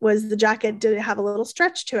jacket. Did it have a little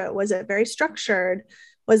stretch to it? Was it very structured?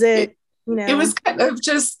 Was it, It was kind of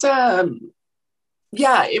just,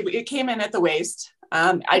 it came in at the waist.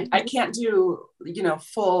 I can't do,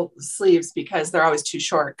 full sleeves because they're always too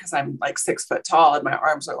short because I'm like 6 foot tall and my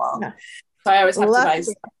arms are long. Yeah. So I always have to buy.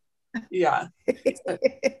 Yeah.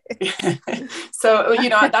 So,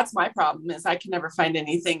 that's my problem is I can never find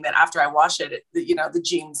anything that after I wash it, the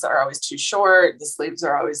jeans are always too short. The sleeves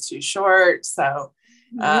are always too short. So,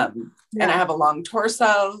 and I have a long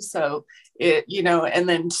torso. So and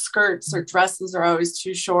then skirts or dresses are always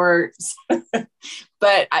too short.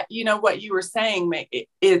 But what you were saying,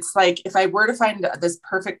 it's like, if I were to find this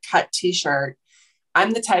perfect cut t-shirt,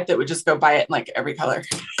 I'm the type that would just go buy it in like every color.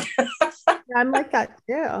 I'm like that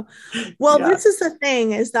too. Well, this is the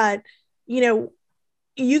thing is that,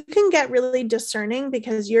 you can get really discerning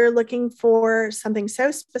because you're looking for something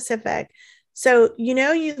so specific. So,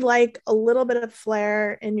 you like a little bit of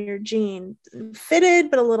flare in your jean,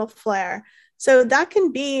 fitted, but a little flare. So that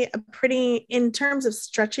can be in terms of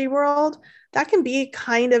stretchy world, that can be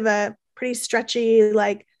kind of a pretty stretchy,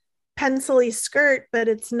 like pencil-y skirt, but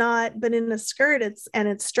it's not, but in a skirt, it's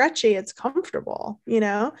stretchy, it's comfortable,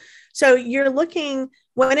 So you're looking,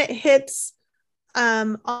 when it hits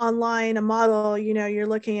online, a model, you're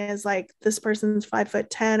looking as like this person's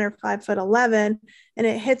 5'10" or 5'11", and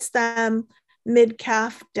it hits them mid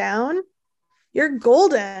calf down, you're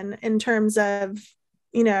golden in terms of,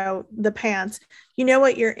 the pants.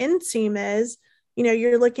 What your inseam is,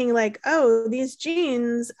 you're looking like, oh, these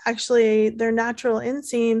jeans, actually their natural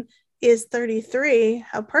inseam is 33.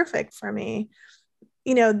 How perfect for me.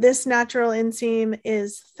 This natural inseam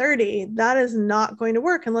is 30. That is not going to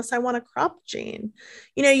work unless I want a crop jean.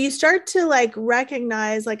 You start to like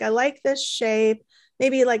recognize, like, I like this shape.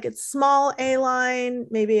 Maybe like it's small A-line.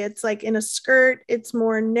 Maybe it's like in a skirt, it's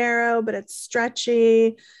more narrow, but it's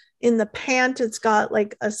stretchy. In the pant, it's got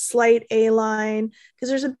like a slight A-line, because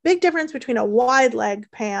there's a big difference between a wide leg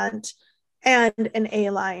pant and an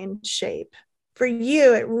A-line shape. For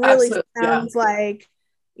you, it really sounds like,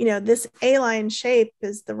 this A-line shape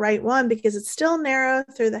is the right one because it's still narrow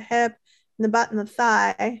through the hip and the butt and the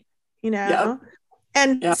thigh,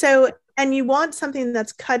 So, and you want something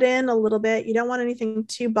that's cut in a little bit. You don't want anything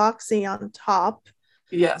too boxy on top.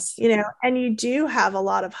 Yes. And you do have a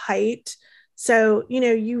lot of height. So,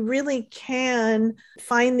 you really can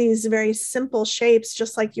find these very simple shapes,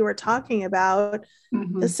 just like you were talking about,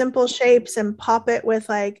 the simple shapes, and pop it with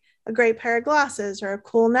like a great pair of glasses or a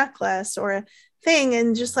cool necklace or a thing.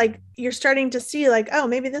 And just like, you're starting to see like, oh,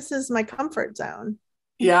 maybe this is my comfort zone.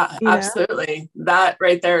 Yeah, absolutely. That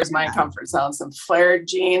right there is my comfort zone. Some flared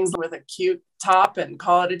jeans with a cute top and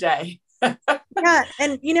call it a day. Yeah.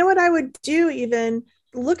 And you know what I would do, even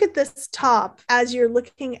look at this top as you're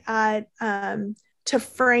looking at to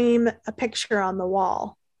frame a picture on the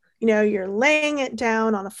wall. You're laying it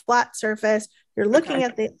down on a flat surface. You're looking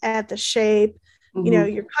at the shape.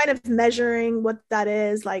 You're kind of measuring what that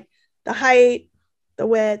is, like the height, the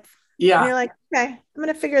width. Yeah. And you're like, okay, I'm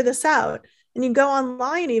going to figure this out. And you go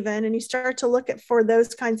online even, and you start to look for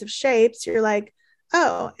those kinds of shapes. You're like,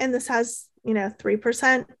 oh, and this has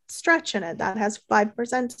 3% stretch in it. That has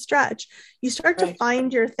 5% stretch. You start to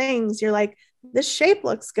find your things. You're like, this shape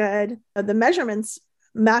looks good. The measurements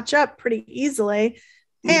match up pretty easily.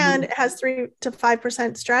 And it has 3 to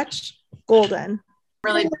 5% stretch. Golden.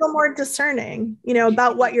 Really a little more discerning,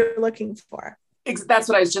 about what you're looking for. That's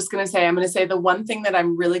what I was just going to say. I'm going to say the one thing that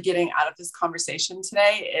I'm really getting out of this conversation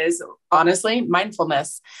today is honestly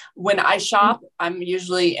mindfulness. When I shop, I'm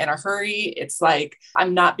usually in a hurry. It's like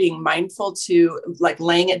I'm not being mindful to like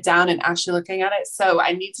laying it down and actually looking at it. So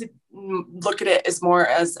I need to look at it as more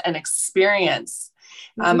as an experience.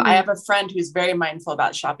 I have a friend who's very mindful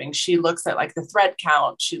about shopping. She looks at like the thread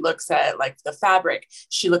count. She looks at like the fabric.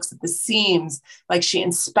 She looks at the seams, like she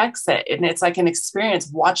inspects it. And it's like an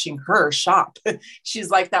experience watching her shop. She's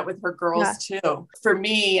like that with her girls too. For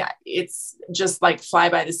me, it's just like fly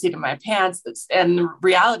by the seat of my pants. And the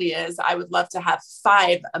reality is I would love to have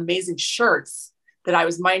 5 amazing shirts that I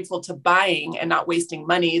was mindful to buying and not wasting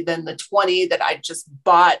money than the 20 that I just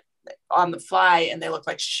bought on the fly and they look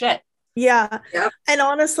like shit. Yeah. Yep. And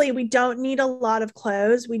honestly, we don't need a lot of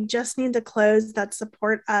clothes. We just need the clothes that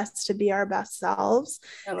support us to be our best selves.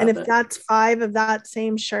 And if that's 5 of that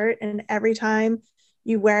same shirt, and every time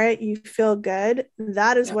you wear it, you feel good,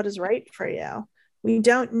 that is what is right for you. We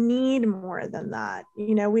don't need more than that.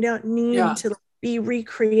 We don't need to be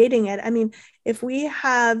recreating it. I mean, if we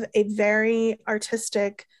have a very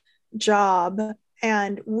artistic job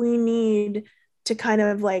and we need to kind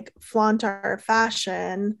of like flaunt our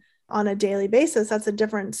fashion on a daily basis, that's a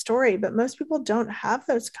different story. But most people don't have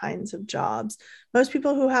those kinds of jobs. Most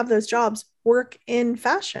people who have those jobs work in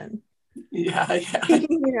fashion. Yeah.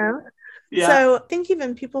 So I think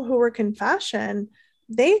even people who work in fashion,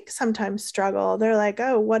 they sometimes struggle. They're like,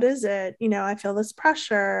 oh, what is it? I feel this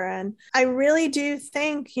pressure. And I really do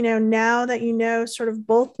think, now that sort of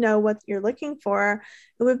both know what you're looking for,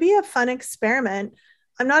 it would be a fun experiment.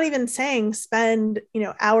 I'm not even saying spend,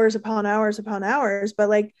 hours upon hours upon hours, but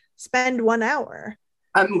like spend 1 hour.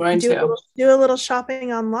 I'm going to do a little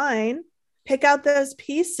shopping online, pick out those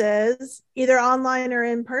pieces, either online or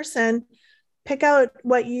in person. Pick out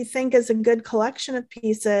what you think is a good collection of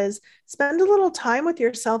pieces. Spend a little time with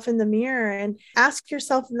yourself in the mirror and ask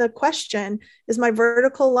yourself the question, is my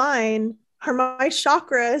vertical line, are my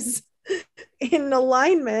chakras in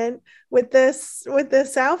alignment with this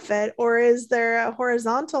outfit, or is there a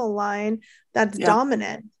horizontal line that's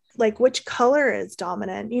dominant? Like, which color is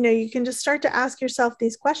dominant? You can just start to ask yourself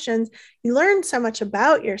these questions. You learn so much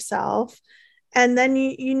about yourself, and then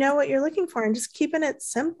you know what you're looking for, and just keeping it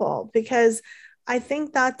simple, because I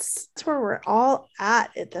think that's where we're all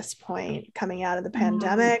at this point, coming out of the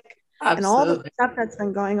pandemic. Absolutely. And all the stuff that's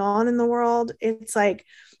been going on in the world. It's like,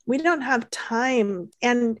 we don't have time.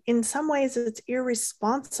 And in some ways, it's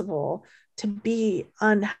irresponsible to be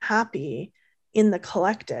unhappy in the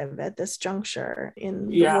collective at this juncture in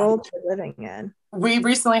the world we're living in. We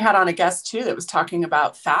recently had on a guest too that was talking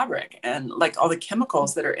about fabric and like all the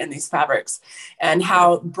chemicals that are in these fabrics, and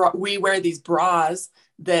how we wear these bras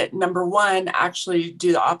that, number one, actually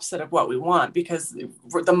do the opposite of what we want, because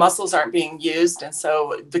the muscles aren't being used. And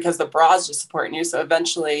so because the bra is just supporting you. So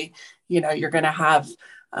eventually, you're going to have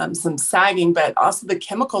some sagging, but also the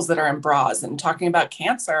chemicals that are in bras. And talking about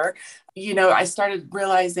cancer, I started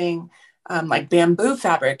realizing like bamboo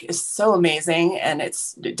fabric is so amazing, and it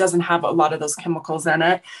doesn't have a lot of those chemicals in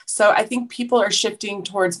it. So I think people are shifting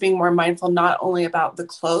towards being more mindful, not only about the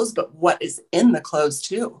clothes, but what is in the clothes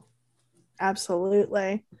too.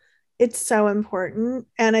 Absolutely. It's so important.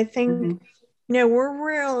 And I think, we're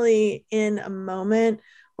really in a moment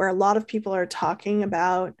where a lot of people are talking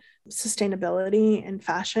about sustainability and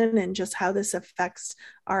fashion and just how this affects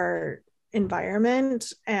our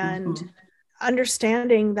environment, and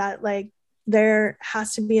understanding that like there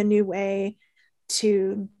has to be a new way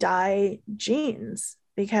to dye jeans,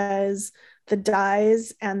 because the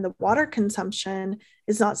dyes and the water consumption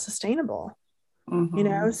is not sustainable.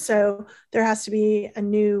 So there has to be a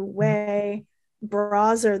new way.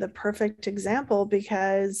 Bras are the perfect example,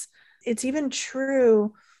 because it's even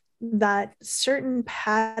true that certain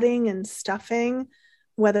padding and stuffing,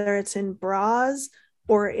 whether it's in bras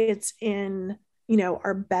or it's in,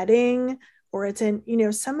 our bedding, or it's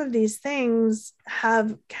in, some of these things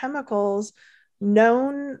have chemicals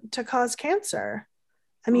known to cause cancer.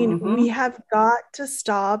 I mean, we have got to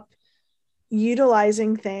stop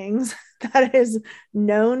utilizing things that is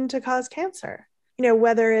known to cause cancer.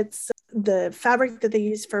 Whether it's the fabric that they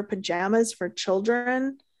use for pajamas for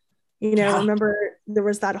children, remember there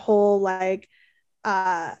was that whole like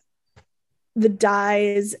the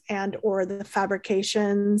dyes and or the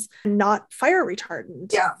fabrications not fire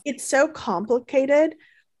retardant. It's so complicated.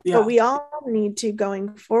 But we all need to,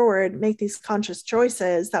 going forward, make these conscious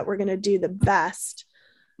choices that we're going to do the best,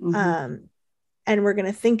 and we're going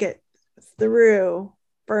to think it through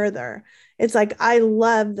further. It's like, I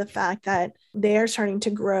love the fact that they are starting to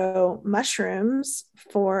grow mushrooms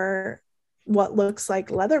for what looks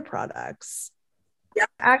like leather products.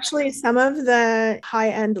 Actually, some of the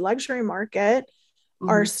high-end luxury market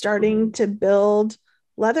are starting to build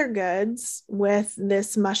leather goods with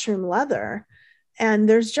this mushroom leather. And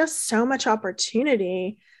there's just so much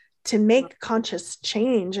opportunity to make conscious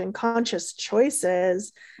change and conscious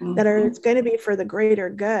choices that are going to be for the greater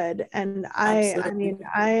good. And I mean,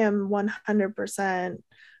 I am 100%,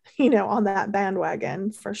 on that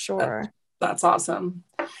bandwagon for sure. That's awesome.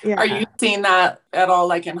 Are you seeing that at all,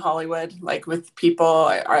 like in Hollywood, like with people,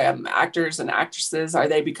 actors and actresses, are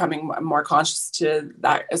they becoming more conscious to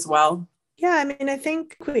that as well? Yeah, I mean, I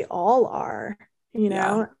think we all are,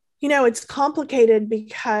 it's complicated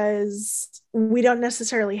because we don't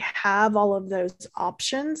necessarily have all of those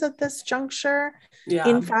options at this juncture. Yeah.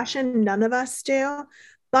 In fashion, none of us do.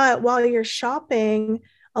 But while you're shopping,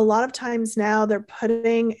 a lot of times now they're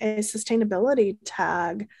putting a sustainability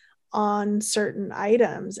tag on certain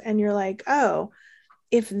items. And you're like, oh,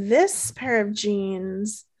 if this pair of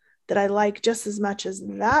jeans that I like just as much as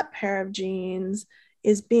that pair of jeans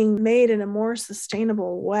is being made in a more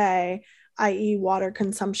sustainable way, i.e., water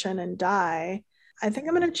consumption and dye, I think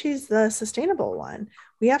I'm going to choose the sustainable one.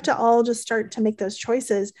 We have to all just start to make those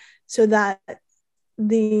choices so that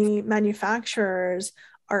the manufacturers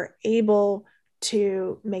are able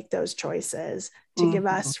to make those choices to give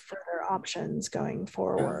us further options going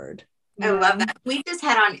forward. I love that. We just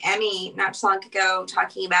had on Emmy not so long ago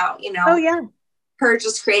talking about, oh yeah, her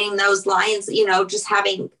just creating those lines, just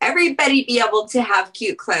having everybody be able to have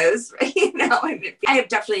cute clothes, and I have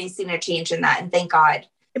definitely seen a change in that, and thank God.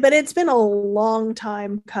 But it's been a long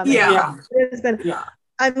time coming. Yeah. It has been,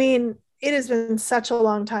 I mean, it has been such a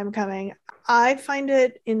long time coming. I find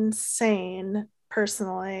it insane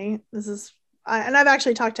personally. And I've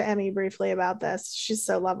actually talked to Emmy briefly about this. She's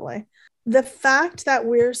so lovely. The fact that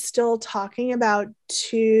we're still talking about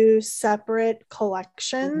two separate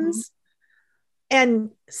collections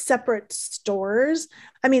and separate stores.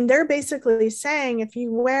 I mean, they're basically saying if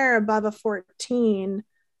you wear above a 14,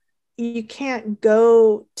 you can't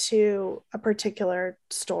go to a particular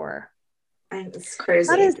store. It's crazy.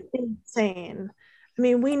 That is insane. I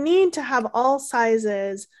mean, we need to have all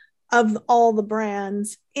sizes of all the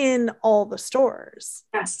brands in all the stores.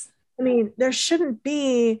 Yes. I mean, there shouldn't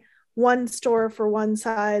be one store for one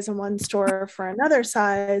size and one store for another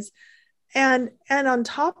size. And on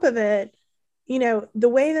top of it, the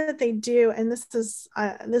way that they do, and this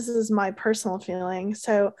is my personal feeling.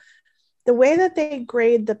 So the way that they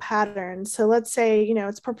grade the pattern, so let's say,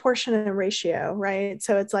 it's proportion and ratio, right?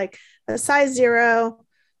 So it's like a size 0,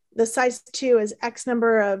 the size 2 is X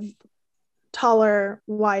number of taller,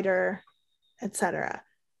 wider, etc.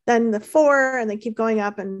 Then the 4, and they keep going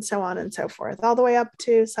up and so on and so forth, all the way up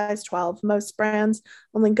to size 12. Most brands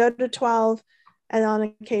only go to 12. And on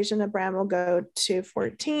occasion, a brand will go to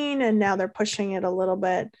 14, and now they're pushing it a little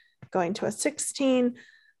bit, going to a 16.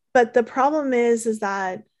 But the problem is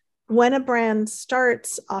that when a brand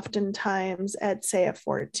starts oftentimes at, say, a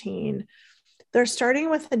 14, they're starting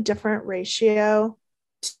with a different ratio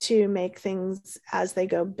to make things as they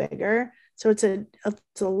go bigger. So it's a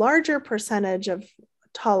larger percentage of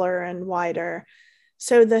taller and wider.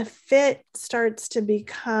 So the fit starts to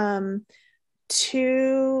become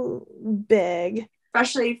too big,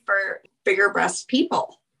 especially for bigger breast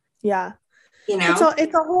people. Yeah,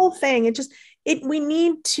 it's a whole thing. We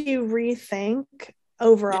need to rethink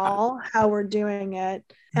overall how we're doing it,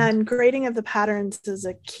 and grading of the patterns is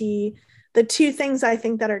a key. The two things I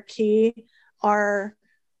think that are key are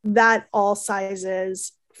that all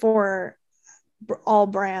sizes for all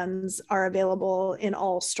brands are available in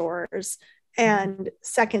all stores. And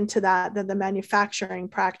second to that the manufacturing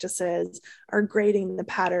practices are grading the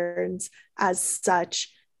patterns as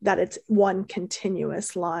such that it's one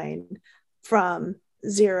continuous line from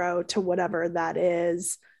 0 to whatever that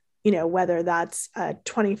is, whether that's a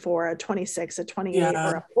 24, a 26, a 28,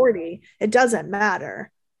 or a 40, it doesn't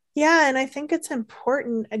matter. Yeah. And I think it's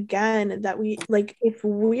important, again, that if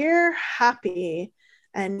we're happy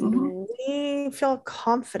and we feel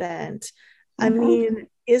confident, I mean,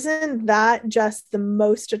 isn't that just the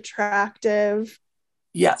most attractive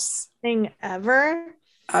thing ever?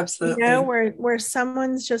 Absolutely. Where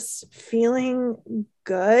someone's just feeling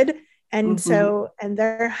good, and and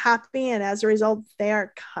they're happy, and as a result they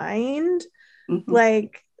are kind.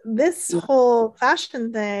 Like this whole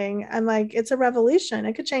fashion thing, I'm like, it's a revolution.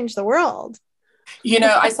 It could change the world.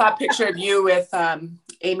 I saw a picture of you with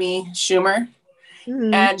Amy Schumer.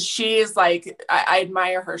 And she is like, I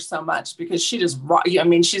admire her so much because she just raw. I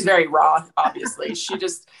mean, she's very raw, obviously. She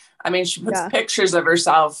puts pictures of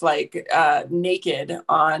herself like naked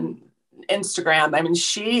on Instagram. I mean,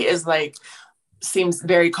 she is like, seems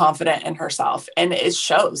very confident in herself, and it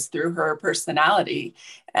shows through her personality.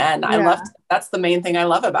 And that's the main thing I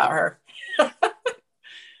love about her.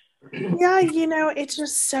 Yeah, it's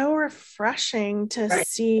just so refreshing to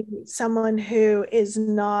see someone who is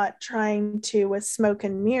not trying to, with smoke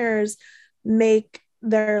and mirrors, make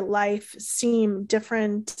their life seem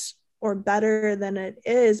different or better than it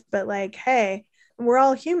is. But like, hey, we're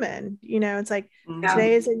all human. It's like,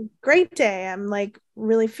 today is a great day. I'm like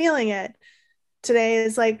really feeling it. Today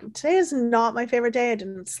is not my favorite day. I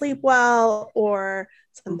didn't sleep well, or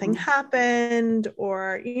something happened,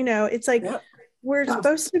 or, it's like, we're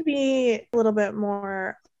supposed to be a little bit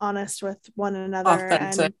more honest with one another.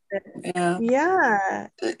 Authentic. And yeah.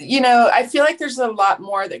 I feel like there's a lot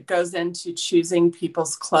more that goes into choosing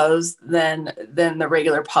people's clothes than the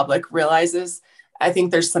regular public realizes. I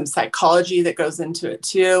think there's some psychology that goes into it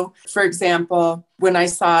too. For example, when I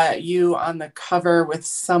saw you on the cover with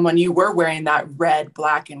someone, you were wearing that red,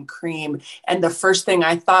 black, and cream. And the first thing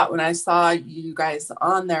I thought when I saw you guys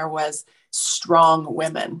on there was strong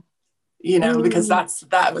women, because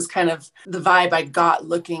that was kind of the vibe I got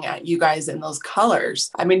looking at you guys in those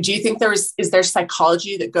colors. I mean, do you think is there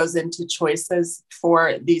psychology that goes into choices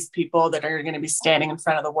for these people that are going to be standing in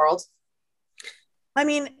front of the world? I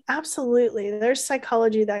mean, absolutely. There's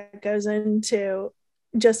psychology that goes into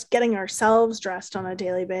just getting ourselves dressed on a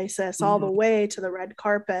daily basis, all the way to the red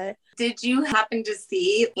carpet. Did you happen to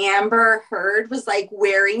see Amber Heard was like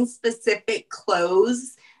wearing specific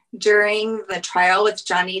clothes during the trial with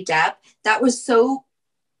Johnny Depp? That was so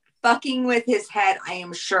fucking with his head, I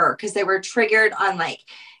am sure, because they were triggered on like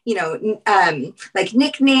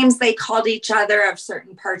nicknames they called each other of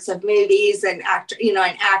certain parts of movies, and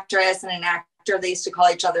an actress and an actor they used to call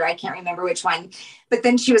each other. I can't remember which one. But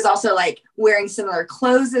then she was also like wearing similar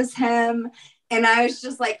clothes as him. And I was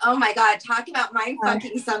just like, oh my God, talk about mind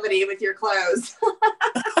fucking somebody with your clothes.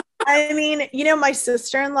 I mean, my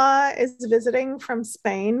sister-in-law is visiting from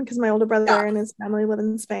Spain because my older brother and his family live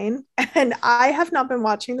in Spain. And I have not been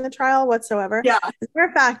watching the trial whatsoever. Yeah. As a matter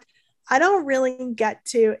of fact, I don't really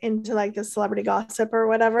get into like the celebrity gossip or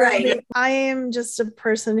whatever. Right. I mean, I am just a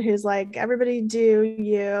person who's like, everybody do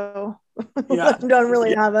you. Yeah. Don't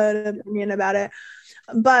really have an opinion about it.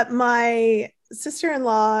 But my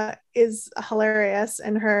sister-in-law is hilarious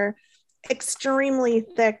in her extremely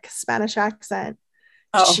thick Spanish accent.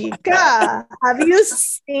 Oh, Chica, have you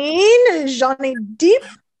seen Johnny Depp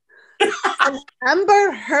and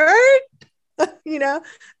Amber Heard?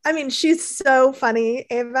 I mean, she's so funny,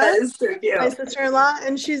 Ava. That is so cute. My sister-in-law,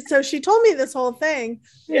 and she told me this whole thing.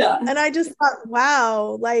 Yeah. And I just thought,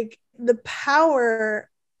 wow, like the power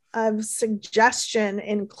of suggestion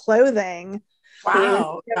in clothing.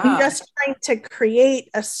 Wow. Just trying to create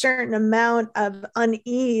a certain amount of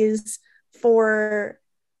unease for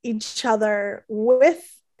each other with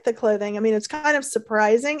the clothing. I mean, it's kind of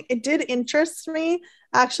surprising. It did interest me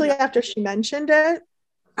actually after she mentioned it.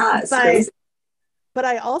 But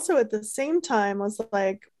I also at the same time was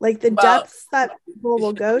like the depths that people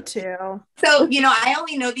will go to. So, I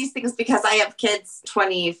only know these things because I have kids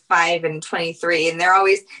 25 and 23, and they're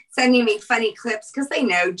always sending me funny clips because they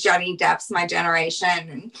know Johnny Depp's my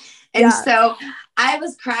generation. And so I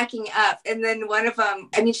was cracking up. And then one of them,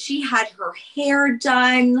 I mean, she had her hair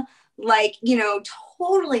done, like,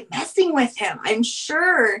 totally messing with him. I'm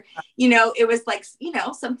sure, it was like,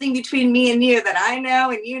 something between me and you that I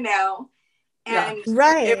know and And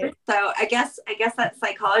right. So I guess that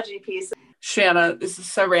psychology piece. Shanna, this is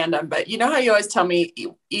so random, but you know how you always tell me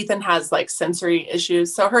Ethan has like sensory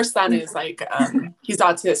issues? So her son is like, he's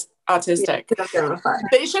autistic.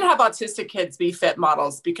 They should have autistic kids be fit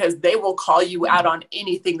models because they will call you out on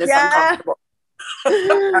anything that's uncomfortable.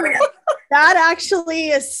 That actually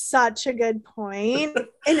is such a good point.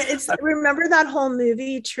 And remember that whole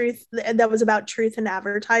movie Truth that was about truth in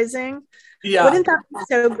advertising? Yeah. Wouldn't that be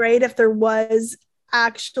so great if there was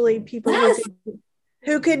actually people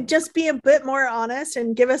who could just be a bit more honest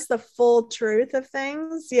and give us the full truth of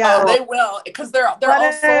things? Yeah. Oh, they will, because they're all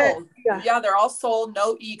sold. Yeah, they're all sold,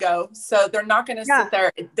 no ego. So they're not going to sit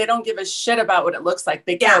there. They don't give a shit about what it looks like.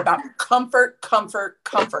 They care about comfort. Don't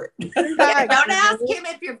ask him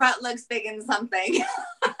if your butt looks big in something.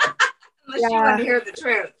 Unless you want to hear the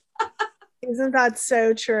truth. Isn't that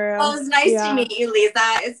so true? Well, it was nice to meet you, Lisa.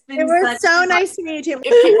 It was so nice to meet you.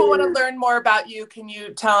 If people want to learn more about you, can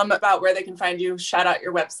you tell them about where they can find you? Shout out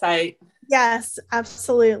your website. Yes,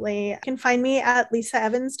 absolutely. You can find me at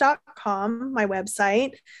lisaevans.com, my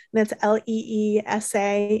website, and it's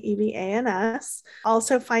LEESAEVANS.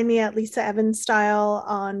 Also find me at Lisa Evans Style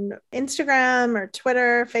on Instagram or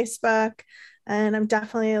Twitter, Facebook. And I'm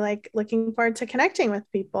definitely looking forward to connecting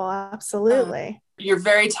with people. Absolutely. You're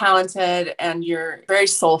very talented and you're very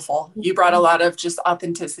soulful. You brought a lot of just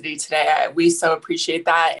authenticity today. We so appreciate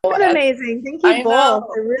that. What amazing. Thank you both.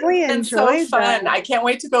 I really enjoyed so fun. that. I can't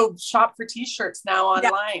wait to go shop for t-shirts now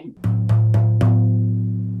online.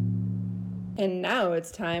 And now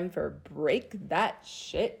it's time for Break That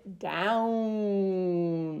Shit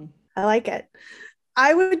Down. I like it.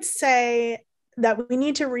 I would say that we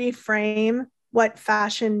need to reframe what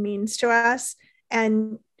fashion means to us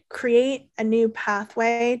and create a new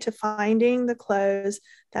pathway to finding the clothes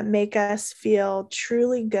that make us feel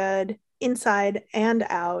truly good inside and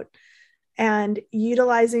out, and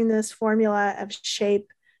utilizing this formula of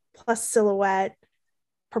shape, plus silhouette,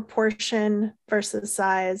 proportion versus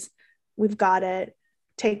size. We've got it.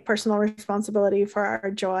 Take personal responsibility for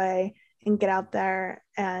our joy and get out there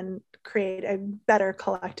and create a better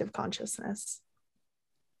collective consciousness.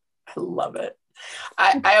 I love it.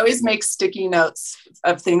 I always make sticky notes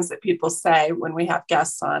of things that people say when we have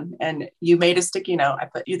guests on, and you made a sticky note. I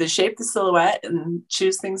put you the shape, the silhouette, and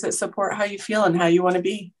choose things that support how you feel and how you want to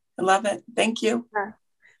be. I love it. Thank you. Yeah.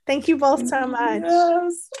 Thank you both so much.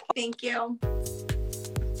 Yes. Thank you.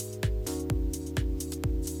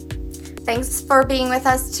 Thanks for being with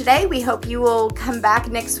us today. We hope you will come back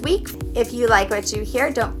next week. If you like what you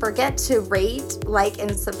hear, don't forget to rate, like,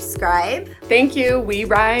 and subscribe. Thank you. We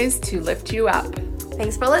rise to lift you up.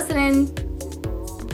 Thanks for listening.